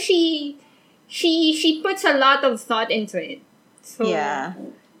 Yeah, so she puts a lot of thought into it. So Yeah.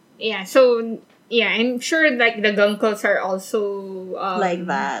 Yeah, so yeah, I'm sure like the gunkles are also Like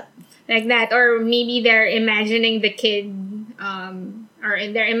that. Like that, or maybe they're imagining the kid or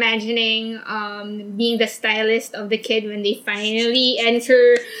they're imagining being the stylist of the kid when they finally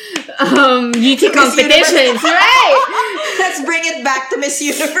enter beauty competitions, right? Let's bring it back to Miss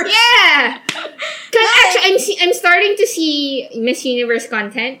Universe. Yeah, because actually I'm starting to see Miss Universe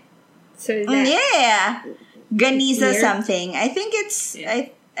content. So that, Yeah. Ganiza Weird. something. I think it's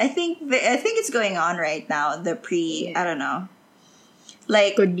I think it's going on right now. The I don't know.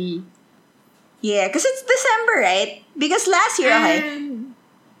 Like could be. Yeah, because it's December, right? Because last year,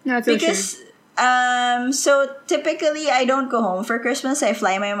 Not so because sure. so typically I don't go home for Christmas. I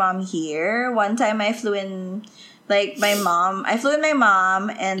fly my mom here. One time I flew in like my mom. I flew in my mom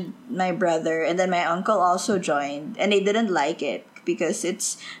and my brother, and then my uncle also joined, and they didn't like it because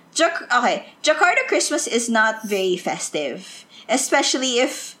it's Jakarta Christmas is not very festive, especially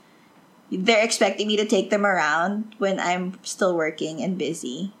if they're expecting me to take them around when I'm still working and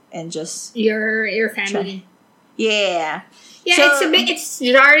busy and just Your family. yeah. Yeah, So- it's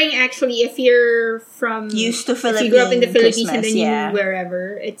jarring actually if you're from Used to if you grew up in the Philippine Philippines and then Christmas, yeah. you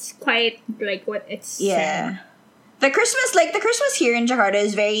wherever. It's quite like what it's Yeah. The Christmas here in Jakarta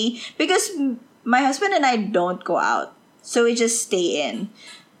is very, because my husband and I don't go out. So we just stay in.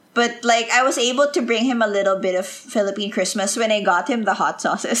 But like I was able to bring him a little bit of Philippine Christmas when I got him the hot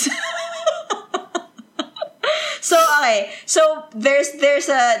sauces. So there's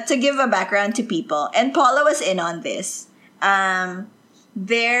a, to give a background to people, and Paula was in on this.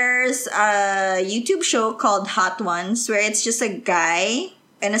 There's a YouTube show called Hot Ones where it's just a guy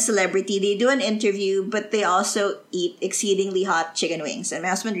and a celebrity. They do an interview, but they also eat exceedingly hot chicken wings. And my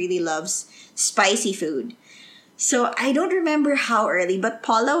husband really loves spicy food. So I don't remember how early, but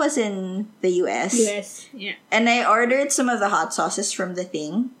Paula was in the US. Yes, yeah. And I ordered some of the hot sauces from the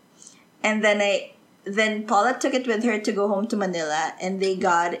thing. And then Paula took it with her to go home to Manila, and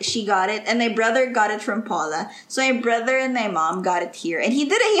she got it, and my brother got it from Paula. So my brother and my mom got it here, and he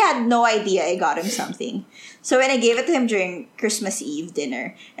had no idea I got him something. So when I gave it to him during Christmas Eve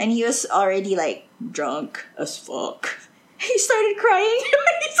dinner, and he was already like drunk as fuck, he started crying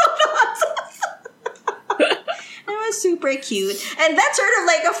when he saw the hot sauce. It was super cute, and that's sort of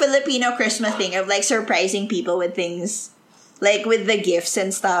like a Filipino Christmas thing of like surprising people with things. Like with the gifts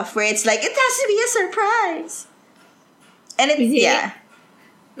and stuff, where it's like, it has to be a surprise. And it's, Is it? yeah.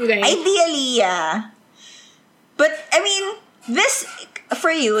 Okay. Ideally, yeah. But, I mean, this,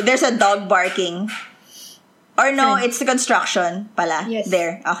 for you, there's a dog barking. Or no, Fine. it's the construction pala. Yes.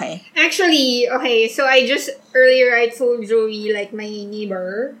 There, okay. Actually, okay, so earlier I told Joey, like my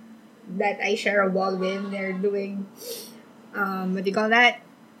neighbor that I share a wall with, they're doing, what do you call that?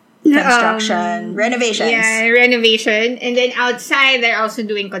 Construction, renovations. Yeah, renovation. And then outside, they're also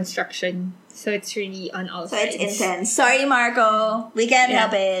doing construction. So it's really on all So sides. it's intense. Sorry, Marco. We can't Yeah.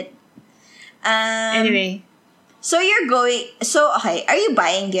 help it. Anyway. So okay, are you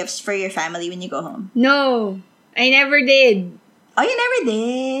buying gifts for your family when you go home? No, I never did. Oh, you never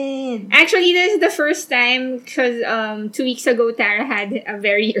did. Actually, this is the first time because 2 weeks ago, Tara had a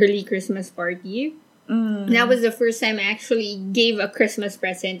very early Christmas party. That was the first time I actually gave a Christmas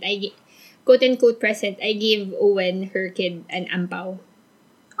present. Quote unquote present. I gave Owen, her kid, an ampao.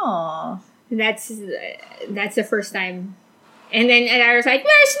 Aww. That's the first time. And then I was like,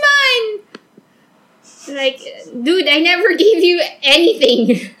 "Where's mine?" Like, dude, I never gave you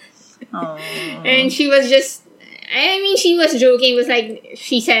anything. Aww. And she was just, I mean, she was joking. It was like,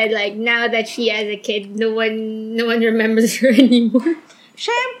 she said, like, now that she has a kid, no one remembers her anymore.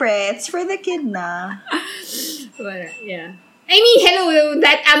 Syempre, it's for the kid na. But, yeah. I mean, hello,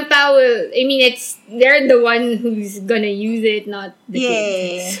 that ampao, I mean, they're the one who's gonna use it, not the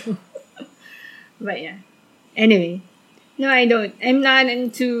kids. So. But, yeah. Anyway. No, I don't. I'm not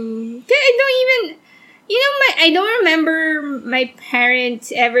into, I don't even, I don't remember my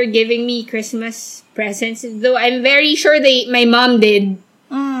parents ever giving me Christmas presents, though I'm very sure my mom did.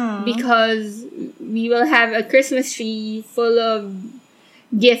 because we will have a Christmas tree full of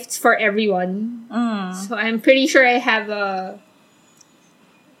gifts for everyone. So I'm pretty sure I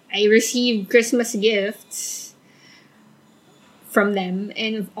received Christmas gifts from them,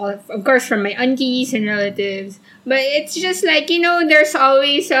 and of course from my aunties and relatives. But it's just like, there's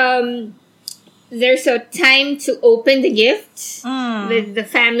always there's a time to open the gifts with the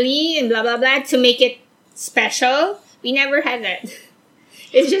family and blah blah blah to make it special. We never had that.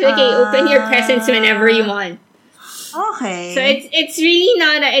 It's just okay, open your presents whenever you want. Okay. So it's really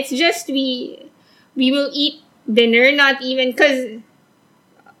not it's just we will eat dinner, not even, because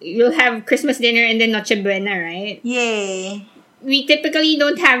you'll have Christmas dinner and then Noche Buena, right? Yay. We typically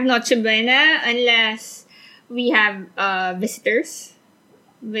don't have Noche Buena unless we have visitors,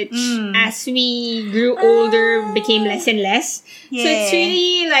 which as we grew older became less and less. Yeah. So it's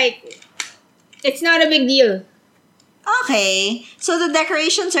really like, it's not a big deal. Okay. So the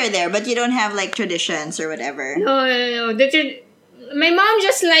decorations are there, but you don't have like traditions or whatever. No. My mom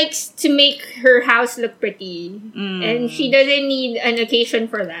just likes to make her house look pretty. And she doesn't need an occasion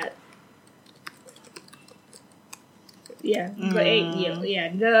for that. Yeah. But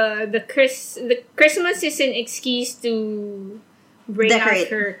the Christmas is an excuse to bring Decorate.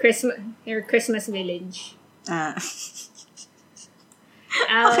 out her Christmas village.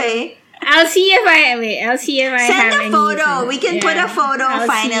 Okay. I'll see if I Send have a photo. any. We can put a photo I'll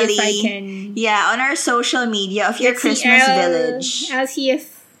finally. See if I can. Yeah, on our social media of your Let's see, Christmas village. I'll see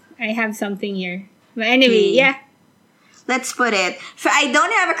if I have something here. But anyway, yeah. Let's put it. I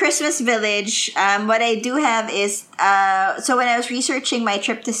don't have a Christmas village. What I do have is, so when I was researching my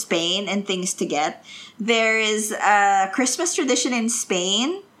trip to Spain and things to get, there is a Christmas tradition in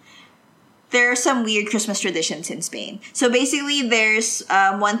Spain. There are some weird Christmas traditions in Spain. So basically, there's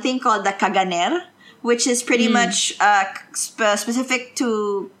one thing called the Caganer, which is pretty much specific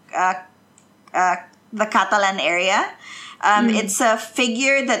to the Catalan area. It's a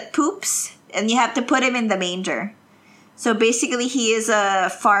figure that poops, and you have to put him in the manger. So basically, he is a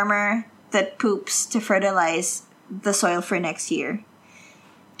farmer that poops to fertilize the soil for next year.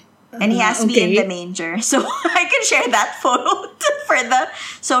 And he has to be in the manger. So I can share that photo for the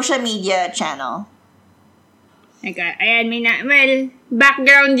social media channel. Okay. Ayan,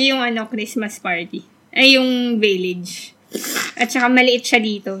 background yung Christmas party. Ay, yung village. At saka maliit siya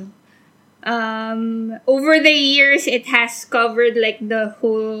dito. Over the years, it has covered like the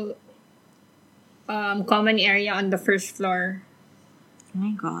whole common area on the first floor. Oh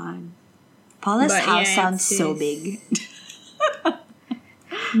my God. Paula's house sounds so big.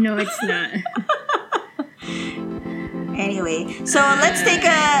 No, it's not. Anyway, so let's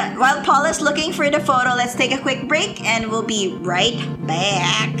while Paula's looking for the photo, let's take a quick break and we'll be right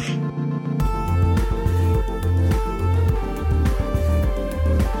back.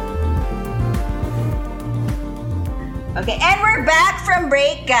 Okay, and we're back from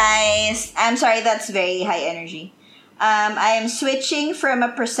break, guys. I'm sorry, that's very high energy. I am switching from a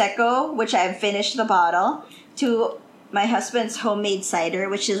Prosecco, which I've finished the bottle, to my husband's homemade cider,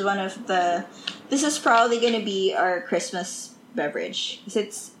 which is this is probably going to be our Christmas beverage, because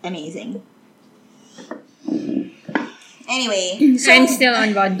it's amazing. Anyway. I'm still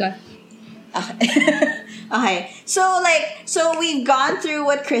on vodka. Okay. Okay. So we've gone through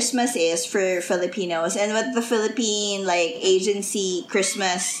what Christmas is for Filipinos and what the Philippine agency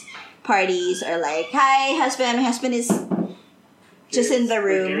Christmas parties are like. Hi, husband. My husband is just in the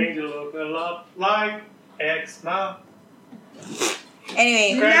room. Beginning to look a lot like X-Ma.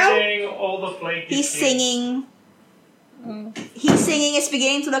 Anyway, Scratching all the flaky he's skin. singing. He's singing. It's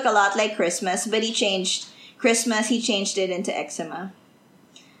beginning to look a lot like Christmas, but he changed Christmas. He changed it into eczema.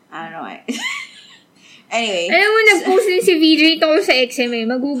 I don't know why. Anyway. Alam mo, nag-post din si VJ tungkol sa eczema.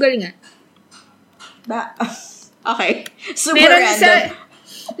 Mag-google nga. Okay. Super Meron random.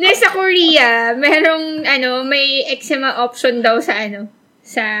 sa Korea, merong, may eczema option daw sa,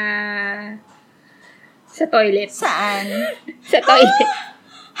 sa toilet. Saan? Sa toilet.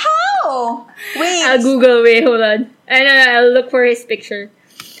 How? Wait. I'll Google, wait, hold on. I'll look for his picture.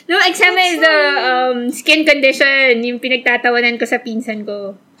 No, eczema is the skin condition, yung pinagtatawanan ko sa pinsan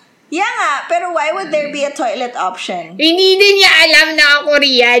ko. Yeah nga, pero why would there be a toilet option? Hindi din niya alam na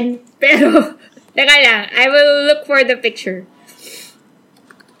Korean. Pero, teka lang, I will look for the picture.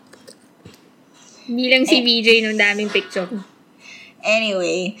 Hindi lang si VJ nung daming picture.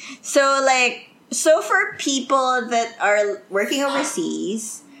 Anyway, so for people that are working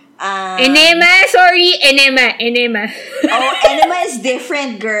overseas, Enema, sorry, enema. Oh, enema is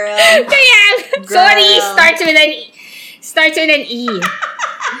different, girl. Kaya, sorry, starts with an E.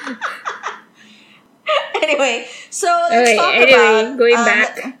 Anyway, so let's talk about going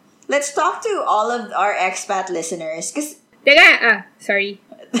back. let's talk to all of our expat listeners. Because Teka, sorry.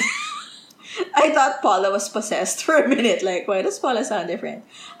 I thought Paula was possessed for a minute. Like, why does Paula sound different?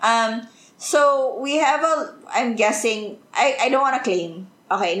 So we have I'm guessing, I don't want to claim.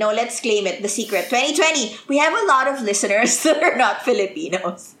 Okay, no, let's claim it. The secret. 2020, we have a lot of listeners that are not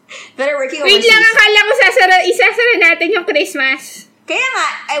Filipinos. That are working Wait overseas. lang, akala ko isasara natin yung Christmas. Kaya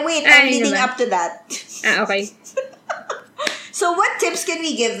nga, I'm leading up to that. Okay. So what tips can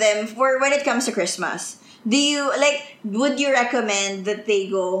we give them for when it comes to Christmas? Would you recommend that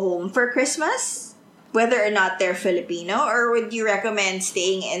they go home for Christmas? Whether or not they're Filipino? Or would you recommend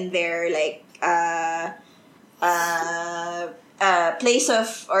staying in their, place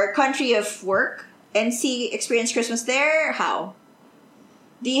of, or country of work and experience Christmas there? How?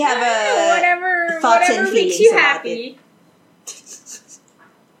 Do you have thoughts and feelings makes you about happy.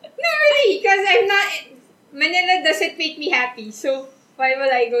 Not really, because I'm not... Manila doesn't make me happy, so why will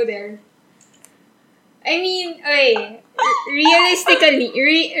I go there? I mean, okay,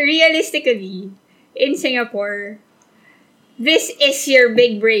 realistically, in Singapore, this is your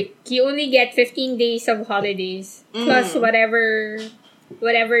big break. You only get 15 days of holidays, plus whatever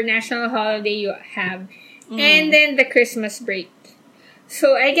national holiday you have, and then the Christmas break.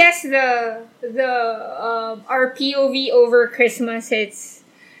 So I guess our POV over Christmas, it's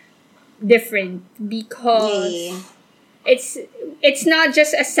different because it's not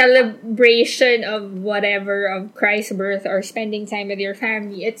just a celebration of whatever, of Christ's birth or spending time with your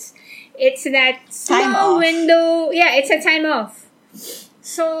family. It's that small window. Yeah, it's a time off.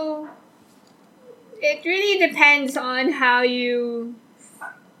 So it really depends on how you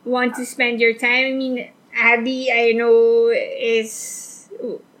want to spend your time. I mean, Abby, I know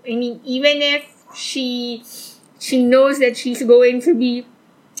even if she knows that she's going to be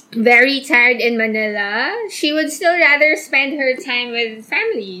very tired in Manila, she would still rather spend her time with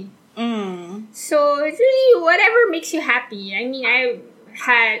family. So it's really whatever makes you happy. I mean, I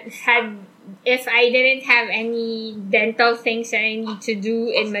had if I didn't have any dental things that I need to do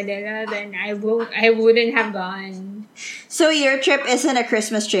in Manila, then I wouldn't have gone. So your trip isn't a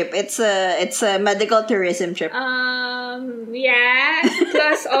Christmas trip. It's a medical tourism trip. Yeah.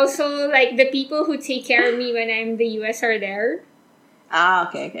 Plus also the people who take care of me when I'm in the US are there.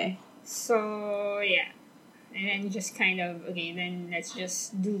 Okay. So, yeah. And then just kind of, okay, then let's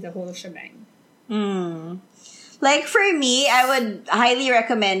just do the whole shebang. Like, for me, I would highly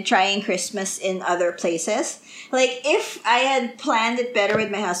recommend trying Christmas in other places. Like, if I had planned it better with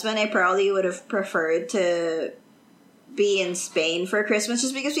my husband, I probably would have preferred to be in Spain for Christmas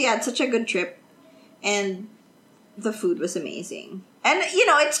just because we had such a good trip and the food was amazing. And,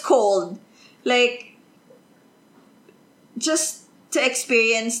 it's cold. Like, just to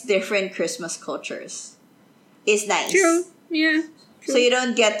experience different Christmas cultures is nice. True. Yeah. True. So you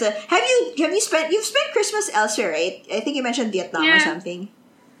don't get to you've spent Christmas elsewhere, right? I think you mentioned Vietnam or something.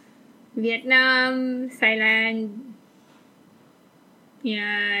 Vietnam, Thailand.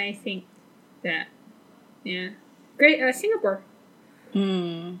 Yeah, I think that. Yeah. Great, Singapore.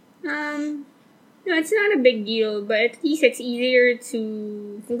 No, it's not a big deal, but at least it's easier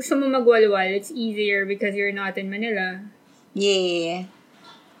to, kung gusto mo magwalwal, it's easier because you're not in Manila. Yeah.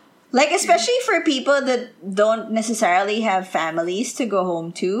 Like, especially for people that don't necessarily have families to go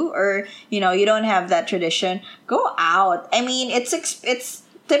home to, or, you don't have that tradition, go out. I mean, it's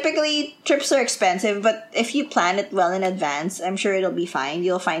typically, trips are expensive, but if you plan it well in advance, I'm sure it'll be fine.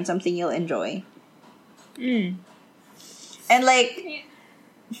 You'll find something you'll enjoy. And,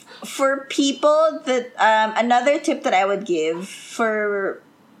 for people that, another tip that I would give for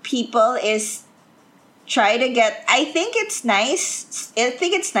people is try to get, I think it's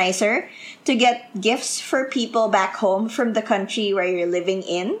nicer to get gifts for people back home from the country where you're living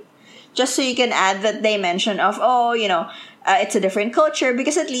in, just so you can add that dimension of, it's a different culture,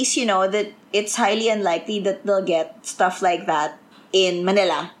 because at least you know that it's highly unlikely that they'll get stuff like that in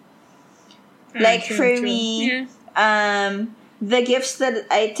Manila. For me, the gifts that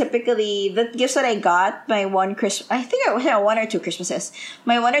I got my one Christmas, I think I had one or two Christmases.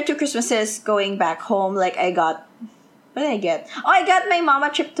 My one or two Christmases going back home, what did I get? Oh, I got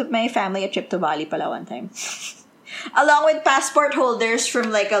my family a trip to Bali pala one time. Along with passport holders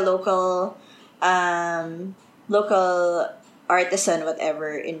from a local artisan,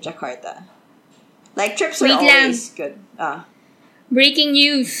 whatever, in Jakarta. Trips are always good. Breaking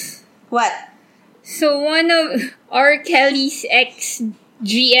news. What? So one of R. Kelly's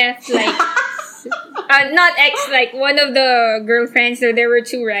ex-GF, not ex, one of the girlfriends, so there were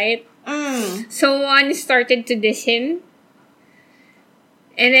two, right? So one started to diss him.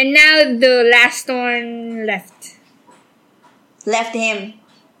 And then now the last one left. Left him.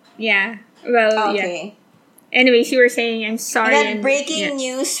 Yeah. Well, yeah. Okay. Anyways, you were saying I'm sorry. And then breaking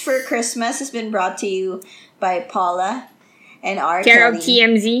news for Christmas has been brought to you by Paula and R. Care of Kelly,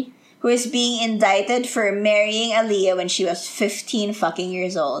 TMZ. who is being indicted for marrying Aaliyah when she was 15 fucking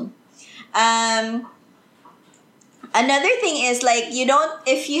years old. Another thing is, like, you don't,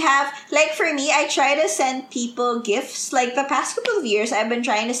 if you have, like, for me, I try to send people gifts. Like, the past couple of years, I've been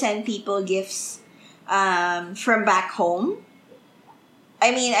trying to send people gifts from back home. I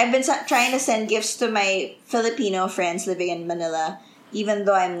mean, I've been trying to send gifts to my Filipino friends living in Manila, even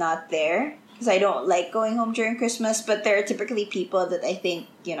though I'm not there. Because I don't like going home during Christmas, but there are typically people that I think,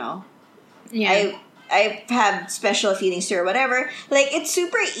 you know, Yeah. I have special feelings to or whatever. Like, it's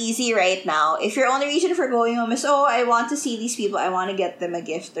super easy right now. If your only reason for going home is, oh, I want to see these people, I want to get them a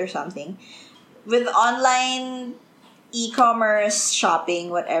gift or something. With online e-commerce, shopping,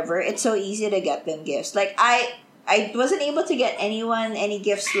 whatever, it's so easy to get them gifts. Like, I wasn't able to get anyone any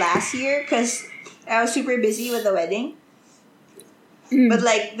gifts last year because I was super busy with the wedding. But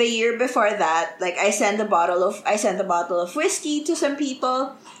like the year before that, like I sent a bottle of whiskey to some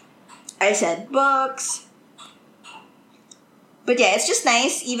people. I sent books. But yeah, it's just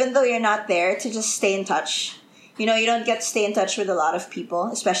nice, even though you're not there, to just stay in touch. You know, you don't get to stay in touch with a lot of people,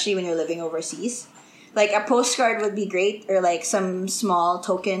 especially when you're living overseas. Like, a postcard would be great, or like some small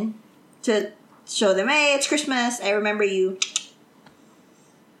token to show them, hey, it's Christmas, I remember you.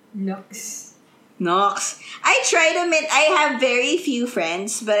 Nox. I have very few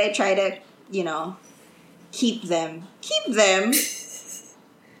friends, but I try to, you know, keep them.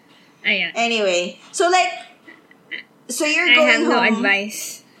 Ayan. Anyway, so you're I going have no home.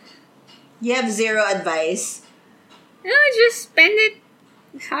 advice. You have zero advice. No, just spend it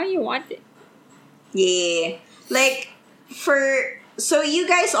how you want it. Yeah. Like, so you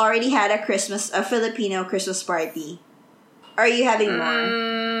guys already had a Filipino Christmas party. Are you having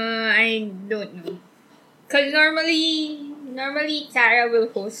more? I don't know. Cause normally Tara will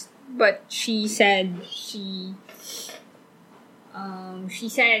host, but she said she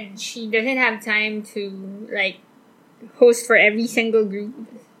said she doesn't have time to like host for every single group.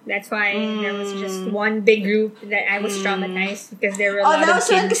 That's why there was just one big group that I was traumatized because there were a lot of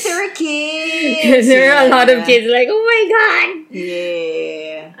kids. Because there were kids. Because there were a lot of kids. Like, oh my god.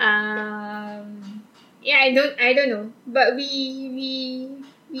 Yeah. Yeah, I don't know, but we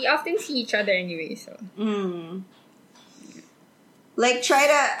often see each other anyway. So. Like,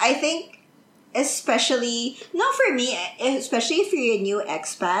 I think, especially, not for me, especially if you're a new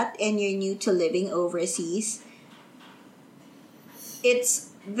expat and you're new to living overseas,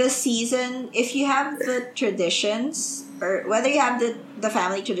 it's the season, if you have the traditions, or whether you have the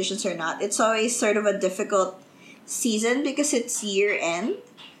family traditions or not, it's always sort of a difficult season because it's year end.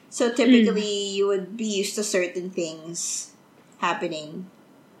 So typically, you would be used to certain things happening.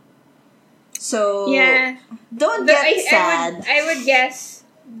 So, yeah, don't get sad. I would guess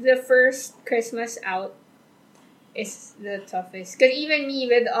the first Christmas out is the toughest. Because even me,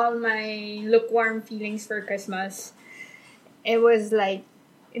 with all my lukewarm feelings for Christmas, it was like,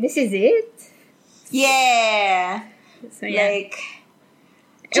 this is it? Yeah. So, yeah. Like,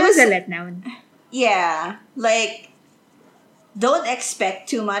 it was a letdown. Yeah. Like, don't expect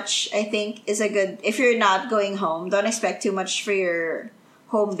too much, I think, is a good... If you're not going home, don't expect too much for your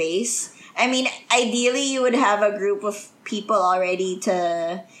home base. I mean, ideally, you would have a group of people already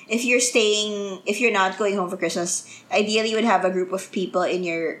to... If you're not going home for Christmas, ideally, you would have a group of people in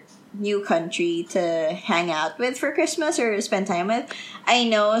your new country to hang out with for Christmas or spend time with. I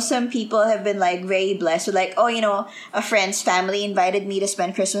know some people have been, like, very blessed with, like, oh, you know, a friend's family invited me to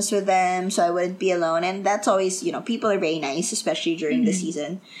spend Christmas with them so I wouldn't be alone. And that's always, you know, people are very nice, especially during the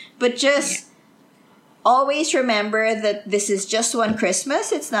season. But just... always remember that this is just one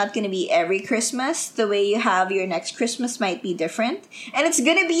Christmas. It's not going to be every Christmas. The way you have your next Christmas might be different. And it's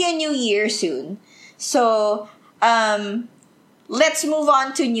going to be a new year soon. So, let's move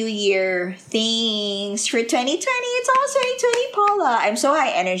on to New Year things for 2020. It's almost 2020, Paula. I'm so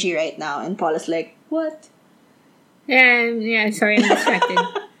high energy right now. And Paula's like, what? Yeah, sorry, I'm distracted.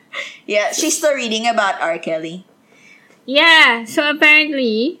 Yeah, she's still reading about R. Kelly. Yeah, so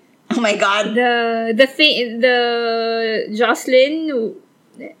apparently... Oh my god. The Jocelyn who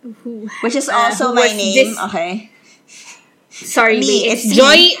which is also my name. Okay. Sorry, me, it's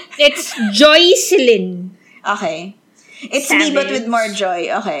Joy. It's Joycelyn. Okay. It's Savage. me but with more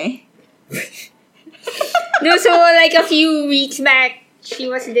joy. Okay. No, so like a few weeks back, she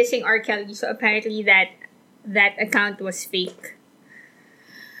was dissing R. Kelly. So apparently that account was fake.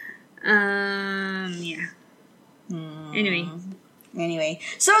 Yeah. Anyway,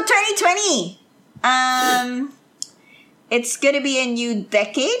 so 2020, It's gonna be a new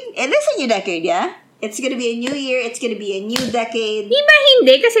decade. It is a new decade, yeah? It's gonna be a new year. It's gonna be a new decade. Di ba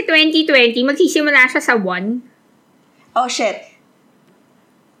hindi? Kasi 2020, magsisimula siya sa 1. Oh, shit.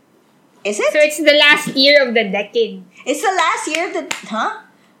 Is it? So it's the last year of the decade. It's the last year of the... Huh?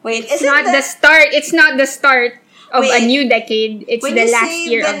 Wait, It's not the start. It's not the start of a Wait. new decade. It's When the you last say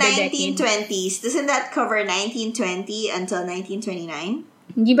year the of the decade. 1920s, doesn't that cover 1920 until 1929?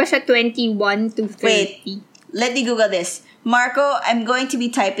 Hindi ba siya 21 to 30? Wait. Let me Google this. Marco, I'm going to be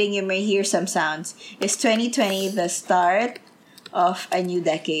typing. You may hear some sounds. Is 2020 the start of a new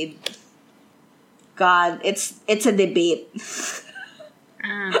decade? God, it's a debate.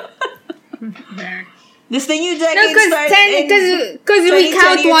 There. Does the new No, decade start in because we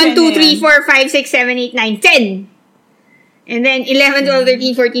count 2020 or 1, 2, 3, 2021? 4, 5, 6, 7, 8, 9, 10. And then 11, 12,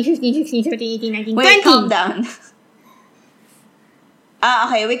 13, 14, 15, 16, 17, 18, 19, 20. Wait, calm down.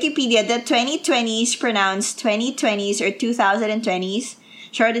 Okay, Wikipedia. The 2020s, pronounced 2020s or 2020s,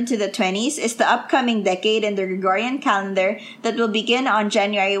 shortened to the 20s, is the upcoming decade in the Gregorian calendar that will begin on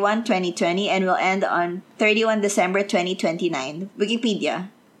January 1, 2020 and will end on 31 December 2029. Wikipedia.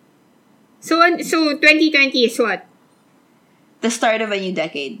 So 2020 is what? The start of a new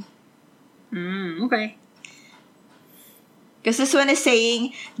decade. Okay. Because this one is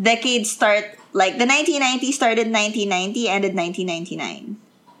saying decades start, like the 1990s started 1990, ended 1999.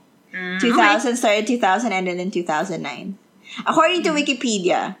 2000 started 2000, ended in 2009. According to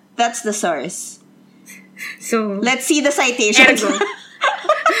Wikipedia, that's the source. So Let's see the citations.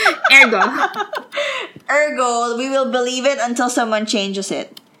 Ergo. Ergo, we will believe it until someone changes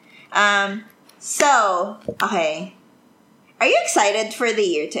it. So, okay. Are you excited for the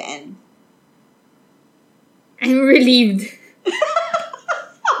year to end? I'm relieved.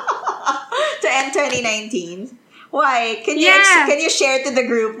 To end 2019? Why? Can you Yeah. can you share to the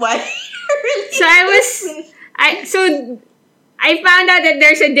group why you're really So I found out that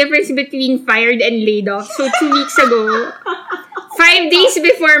there's a difference between fired and laid off. So 2 weeks ago, 5 days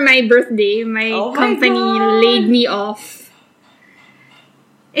before my birthday, my Oh my company God. laid me off.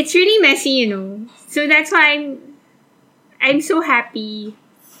 It's really messy, So that's why I'm so happy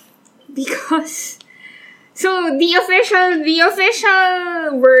because so the official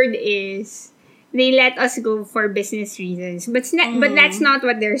word is they let us go for business reasons, but but that's not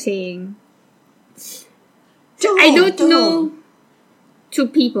what they're saying. I don't know. To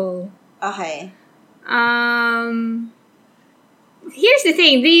people. Okay. Here's the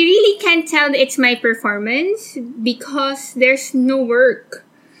thing. They really can't tell it's my performance because there's no work.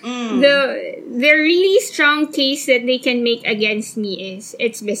 The really strong case that they can make against me is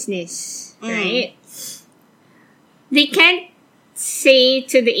it's business, right? They can't say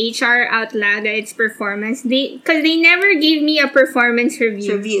to the HR out loud that it's performance. Because they never gave me a performance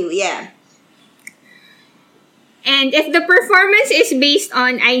review. Review, yeah. And if the performance is based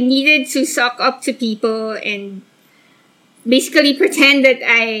on I needed to suck up to people and basically pretend that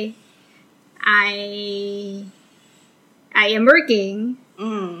I am working,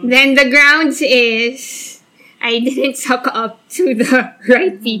 then the grounds is I didn't suck up to the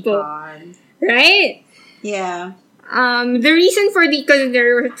right people. Right? Yeah. The reason for because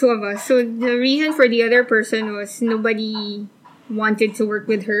there were 2 of us, so the reason for the other person was nobody wanted to work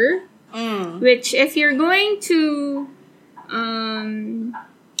with her. Which, if you're going to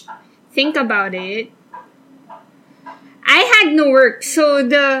think about it, I had no work. So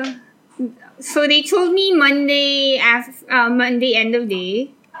they told me Monday end of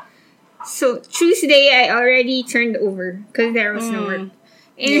day. So Tuesday I already turned over because there was no work.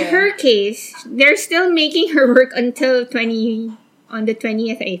 In her case, they're still making her work until on the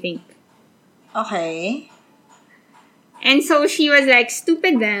 20th, I think. Okay. And so she was like,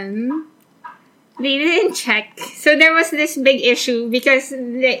 stupid them. They didn't check. So there was this big issue because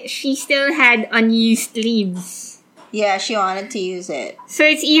she still had unused leaves. Yeah, she wanted to use it. So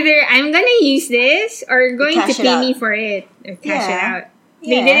it's either I'm gonna use this or you're going to Cash it pay out. me for it. Or cash it out.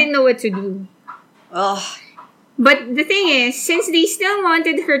 They Yeah. didn't know what to do. Ugh. But the thing is, since they still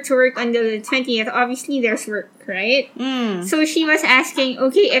wanted her to work until the 20th, obviously there's work, right? So she was asking,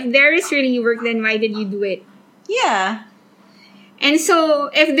 okay, if there is really work, then why did you do it? Yeah. And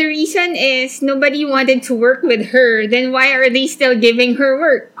so, if the reason is nobody wanted to work with her, then why are they still giving her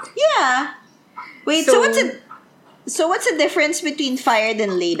work? Yeah. Wait, so what's the difference between fired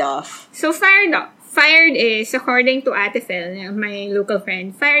and laid off? So, fired is, according to Atefel, my local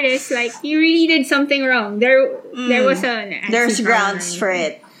friend, fired is like, you really did something wrong. There was There's grounds for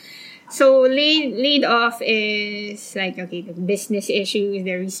it. So, laid off is like, okay, the business issues,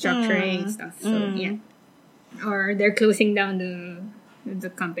 they're restructuring stuff. So, yeah. Or they're closing down the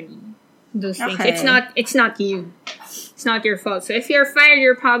company. Those things. Okay. It's not you. it's not your fault. So if you're fired,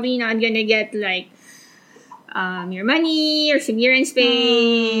 you're probably not gonna get like your money or severance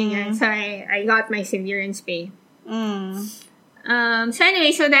pay. And so I got my severance pay. So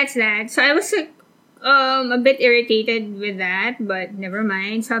anyway, so that's that. So I was like, a bit irritated with that, but never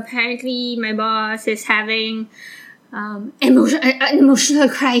mind. So apparently my boss is having an emotional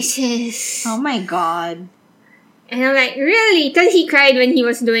crisis. Oh my god. And I'm like, really? Because he cried when he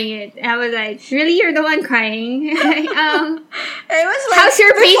was doing it. I was like, really? You're the one crying? It was like, how's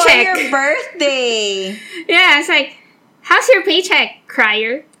your before paycheck? your birthday. Yeah, it's like, how's your paycheck,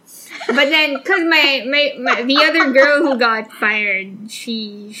 crier? But then, because the other girl who got fired,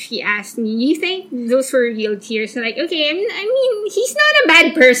 she asked me, you think those were real tears? So like, okay, I mean, he's not a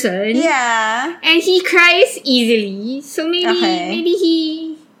bad person. Yeah. And he cries easily. So maybe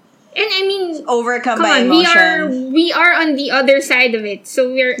he... And I mean... Overcome come by on, emotion. we are on the other side of it. So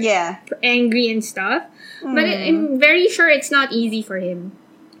we're Yeah. angry and stuff. But I'm very sure it's not easy for him.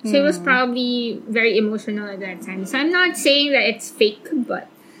 So he was probably very emotional at that time. So I'm not saying that it's fake, but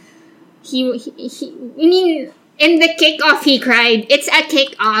he I mean, in the kickoff he cried. It's a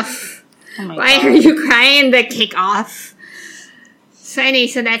kickoff. Oh my Why god. are you crying in the kickoff? So anyway,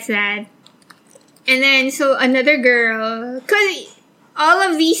 so that's that. And then, so another girl, because all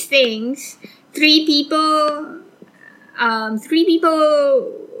of these things, three people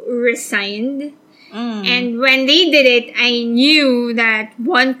resigned. And when they did it, I knew that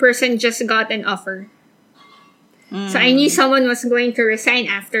one person just got an offer. So I knew someone was going to resign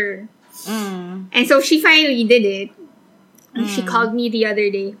after. And so she finally did it. And she called me the other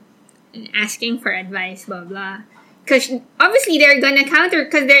day and asking for advice, blah, blah. Because obviously they're going to counter,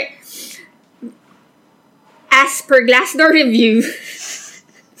 because they're, as per Glassdoor review,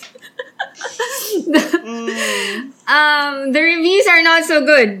 the reviews are not so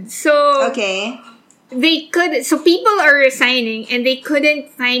good. So Okay. so people are resigning and they couldn't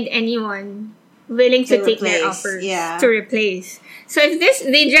find anyone willing to take their replace, offers yeah. to replace. So if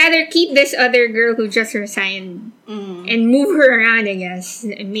they'd rather keep this other girl who just resigned and move her around, I guess.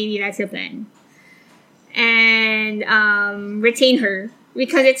 Maybe that's the plan. And retain her,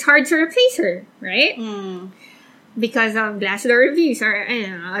 because it's hard to replace her, right? Because of Glassdoor reviews or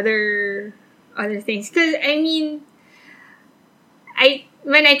other things. Because I mean,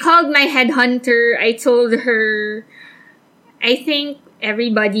 when I called my headhunter, I told her, I think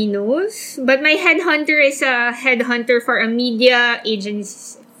everybody knows, but my headhunter is a headhunter for media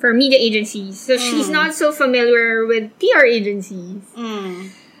agencies. So she's not so familiar with PR agencies.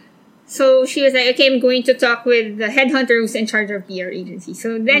 So she was like, okay, I'm going to talk with the headhunter who's in charge of PR agencies.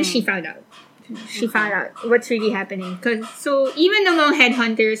 So then she found out. She found out what's really happening. So even among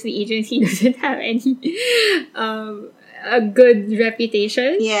headhunters, the agency doesn't have any a good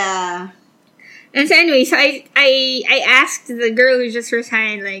reputation. Yeah. And so anyway, so I asked the girl who just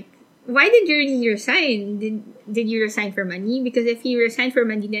resigned, like, why did you really resign? Did you resign for money? Because if you resign for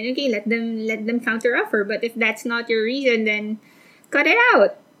money, then okay, let them counter offer. But if that's not your reason, then cut it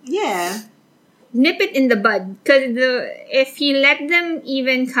out. Yeah. Nip it in the bud. Because if you let them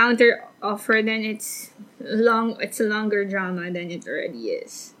even counter offer, then it's a longer drama than it already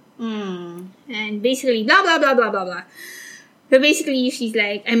is. And basically, blah, blah, blah, blah, blah, blah. So basically, she's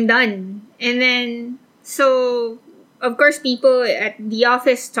like, I'm done. And then, so, of course, people at the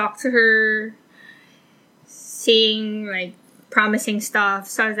office talk to her, saying, like, promising stuff.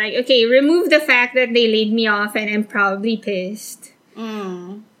 So I was like, okay, remove the fact that they laid me off and I'm probably pissed.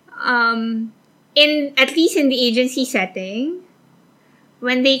 At least in the agency setting,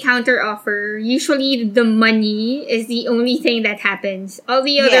 when they counter offer, usually the money is the only thing that happens. All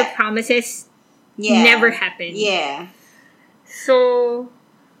the other promises never happen. Yeah. So,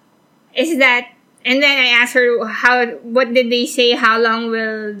 is that... And then I asked her, what did they say? How long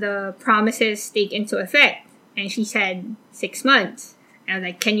will the promises take into effect? And she said, 6 months. I was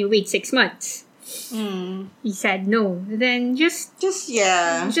like, can you wait 6 months? He said, no. Then just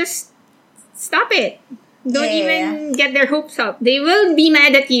stop it. Don't even get their hopes up. They will be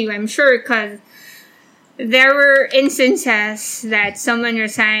mad at you, I'm sure, because there were instances that someone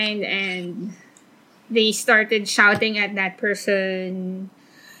resigned and they started shouting at that person,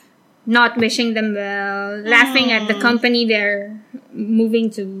 not wishing them well, laughing at the company they're moving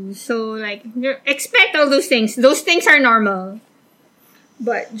to. So, like, expect all those things. Those things are normal.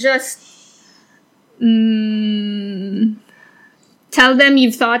 But just tell them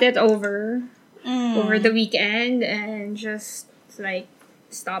you've thought it over the weekend and just, like,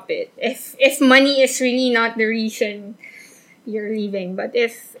 stop it. If money is really not the reason you're leaving, but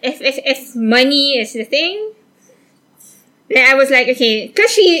if money is the thing, then I was like, okay,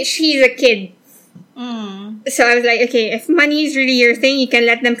 because she's a kid. So I was like, okay, if money is really your thing, you can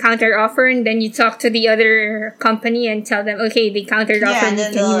let them counter offer, and then you talk to the other company and tell them, okay, they countered offer, and me,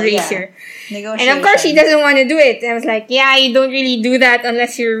 then can you raise your... negotiation. And of course, she doesn't want to do it. I was like, yeah, you don't really do that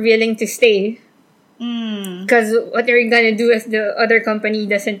unless you're willing to stay. Because what are you gonna do if the other company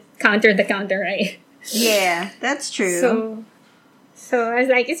doesn't counter the counter, right? Yeah, that's true. So I was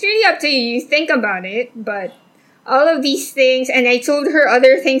like, it's really up to you. You think about it, but all of these things, and I told her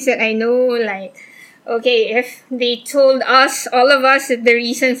other things that I know, like, okay, if they told us, all of us, that the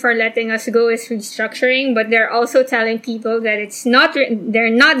reason for letting us go is restructuring, but they're also telling people that it's not,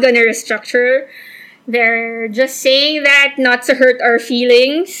 they're not gonna restructure. They're just saying that not to hurt our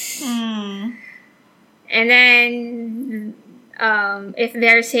feelings. And then, if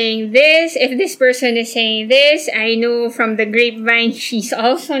they're saying this, if this person is saying this, I know from the grapevine she's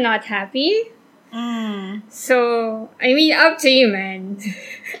also not happy. So, I mean, up to you, man.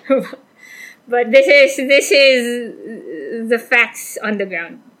 But this is the facts on the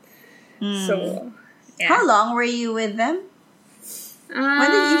ground. So, yeah. How long were you with them?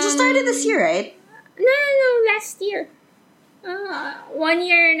 When did you just started this year, right? No, last year. 1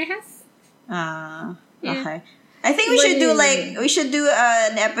 year and a half. Yeah. Okay. I think we should do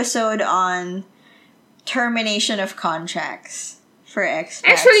an episode on termination of contracts for expats.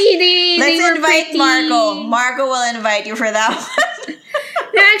 Actually, let's they were invite pretty... Marco. Marco will invite you for that one.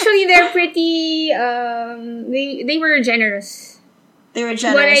 No, actually, they're pretty. They were generous. They were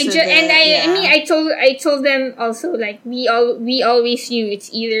But I generous. I told them also, like, we always knew it's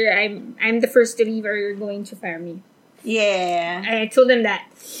either I'm the first to leave or you're going to fire me. Yeah. I told them that.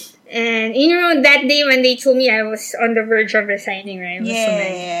 And that day when they told me I was on the verge of resigning, right? I was so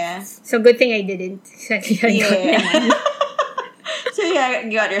mad. So good thing I didn't. So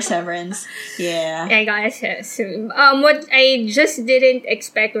You got your severance. Yeah. I got it. So, what I just didn't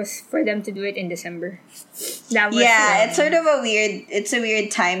expect was for them to do it in December. That was it's sort of a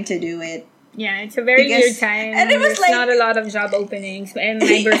weird time to do it. Yeah, it's a very weird time. And it was There's not a lot of job openings. And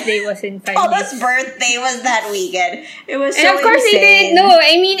my birthday was in 5 Paula's days. birthday was that weekend. It was so And of course insane. they didn't know.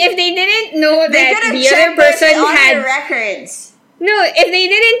 I mean, if they didn't know They that could have the other checked person on had... their records. No, if they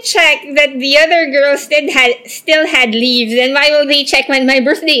didn't check that the other girl still had leaves, then why will they check when my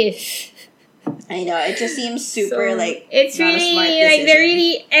birthday is? I know, it just seems super, it's not really, a smart like, they're decision.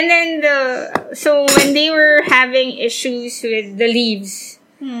 really... And then so when they were having issues with the leaves...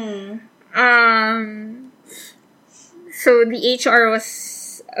 So the HR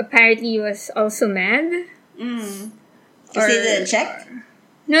was also mad. Because they didn't check?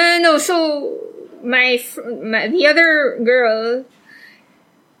 No. So the other girl,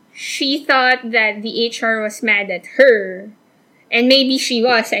 she thought that the HR was mad at her. And maybe she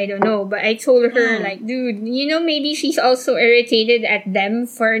was, I don't know. But I told her, like, dude, maybe she's also irritated at them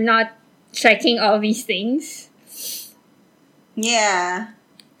for not checking all these things. Yeah.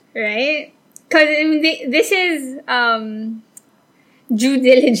 Right? Because this is due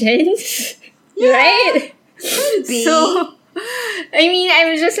diligence. Right? Could be. So, I mean,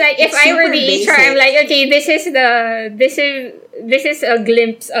 I was just like, if I were the super HR, I'm basic. like, okay, this is a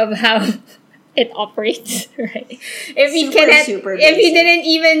glimpse of how it operates, right? You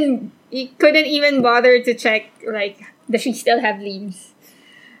couldn't even bother to check, like, does she still have leaves?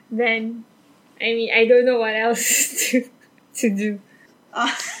 Then, I mean, I don't know what else to do.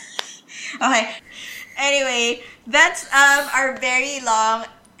 Okay. Anyway, that's our very long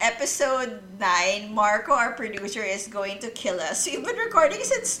episode 9. Marco, our producer, is going to kill us. We've been recording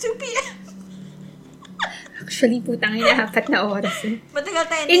since 2 p.m. Actually, putang ina, 4 na oras eh. Matagal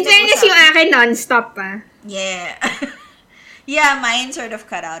tayo In fairness, yung akin non-stop pa. Yeah. Yeah, mine sort of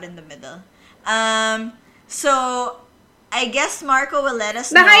cut out in the middle. So, I guess Marco will let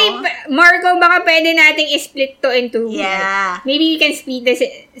us know. Marco, baka pwede nating i-split to into... Yeah. Like, maybe we can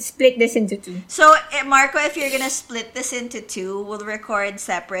split this into 2. So, Marco, if you're gonna split this into 2, we'll record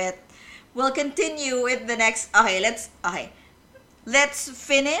separate. We'll continue with the next... Okay. Let's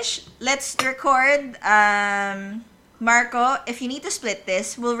finish. Let's record. Marco, if you need to split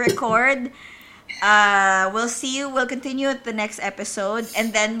this, we'll record. We'll see you. We'll continue with the next episode,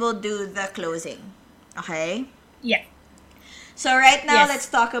 and then we'll do the closing. Okay? Yeah. So right now, Yes. let's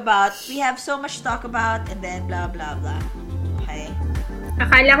talk about... We have so much to talk about, and then blah, blah, blah. Okay?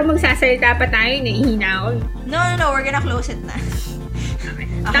 Akala ko magsasalita pa tayo, nahihina ako. No. We're gonna close it na.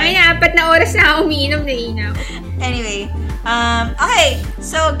 Tangin na, 4 na oras na ako umiinom, nahihina ako. Anyway, okay,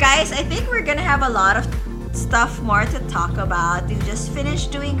 so guys, I think we're gonna have a lot of stuff more to talk about. We just finished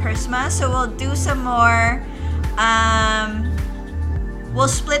doing Christmas, so we'll do some more. We'll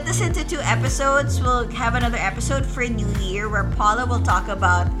split this into 2 episodes. We'll have another episode for New Year where Paula will talk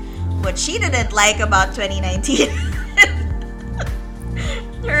about what she didn't like about 2019.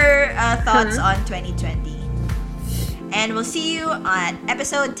 Her thoughts on 2020. And we'll see you on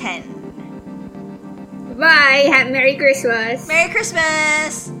episode 10. Bye! Merry Christmas! Merry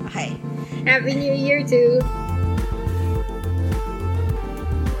Christmas! Okay. Happy New Year too!